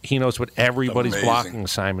is. He knows what everybody's Amazing. blocking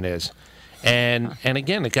assignment is. And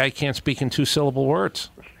again, the guy can't speak in 2-syllable words.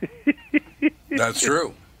 That's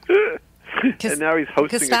true. and now he's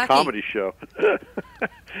hosting Costaki. a comedy show.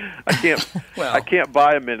 I can't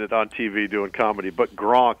buy a minute on TV doing comedy, but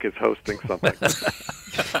Gronk is hosting something.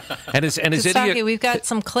 And is Costaki, we've got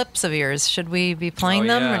some clips of yours. Should we be playing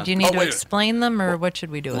them, or do you need to explain them, or what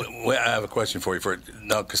should we do? I have a question for you.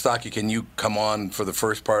 Now, Costaki, can you come on for the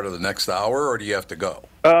first part of the next hour, or do you have to go?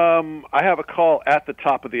 I have a call at the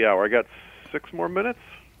top of the hour. I got 6 more minutes.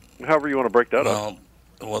 However you want to break that up.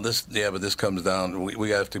 But this comes down.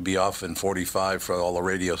 We have to be off in 45 for all the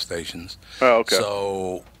radio stations. Oh, okay.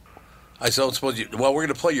 So I don't suppose we're going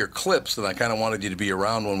to play your clips, and I kind of wanted you to be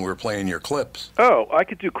around when we were playing your clips. Oh, I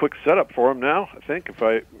could do quick setup for him now, I think.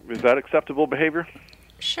 Is that acceptable behavior?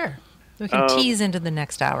 Sure. We can tease into the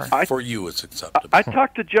next hour. For you, it's acceptable. I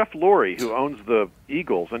talked to Jeff Lurie, who owns the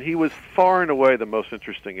Eagles, and he was far and away the most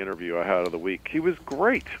interesting interview I had of the week. He was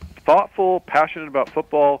great, thoughtful, passionate about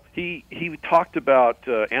football. He talked about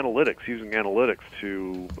analytics, using analytics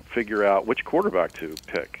to figure out which quarterback to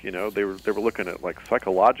pick. You know, they were looking at like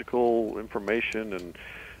psychological information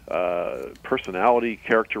and personality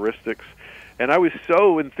characteristics. And I was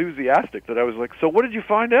so enthusiastic that I was like, "So what did you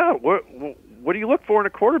find out? What do you look for in a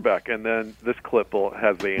quarterback?" And then this clip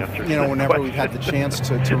has the answer. You know, whenever we've had the chance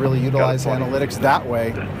to really utilize analytics that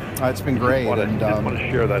way, it's been great. I just want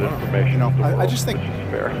to share that information. You know, I just think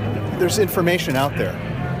there's information out there,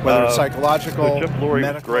 whether it's psychological, Jeff Lurie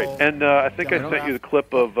medical. was great. And I think I sent you the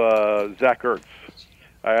clip of Zach Ertz.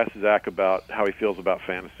 I asked Zach about how he feels about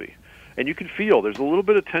fantasy. And you can feel there's a little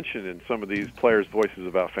bit of tension in some of these players' voices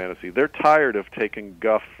about fantasy. They're tired of taking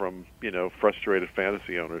guff from, frustrated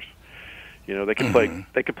fantasy owners. You know, they can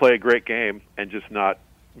play a great game and just not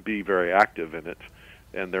be very active in it,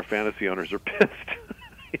 and their fantasy owners are pissed.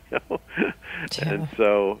 And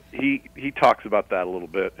so he talks about that a little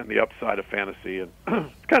bit and the upside of fantasy, and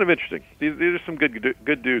it's kind of interesting. These are some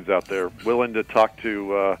good dudes out there willing to talk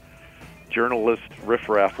to journalist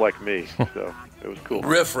riffraff like me. So it was cool.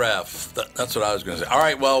 Riffraff. That's what I was going to say. All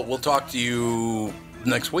right. Well, we'll talk to you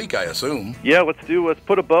next week, I assume. Yeah, let's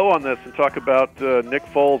put a bow on this and talk about Nick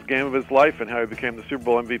Foles' game of his life and how he became the Super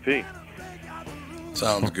Bowl MVP.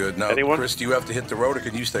 Sounds good. Now, Anyone? Chris, do you have to hit the road, or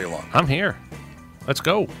can you stay along? I'm here. Let's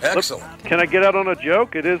go. Excellent. Can I get out on a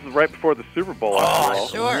joke? It is right before the Super Bowl, after all.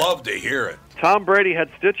 Sure. I'd love to hear it. Tom Brady had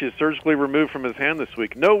stitches surgically removed from his hand this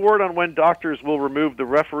week. No word on when doctors will remove the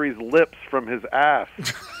referee's lips from his ass.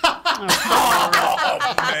 Oh,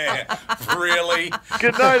 man. Really?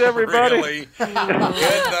 Good night, everybody. Really? Good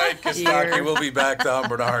night, Costaki. We'll be back. Tom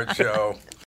Bernard Show.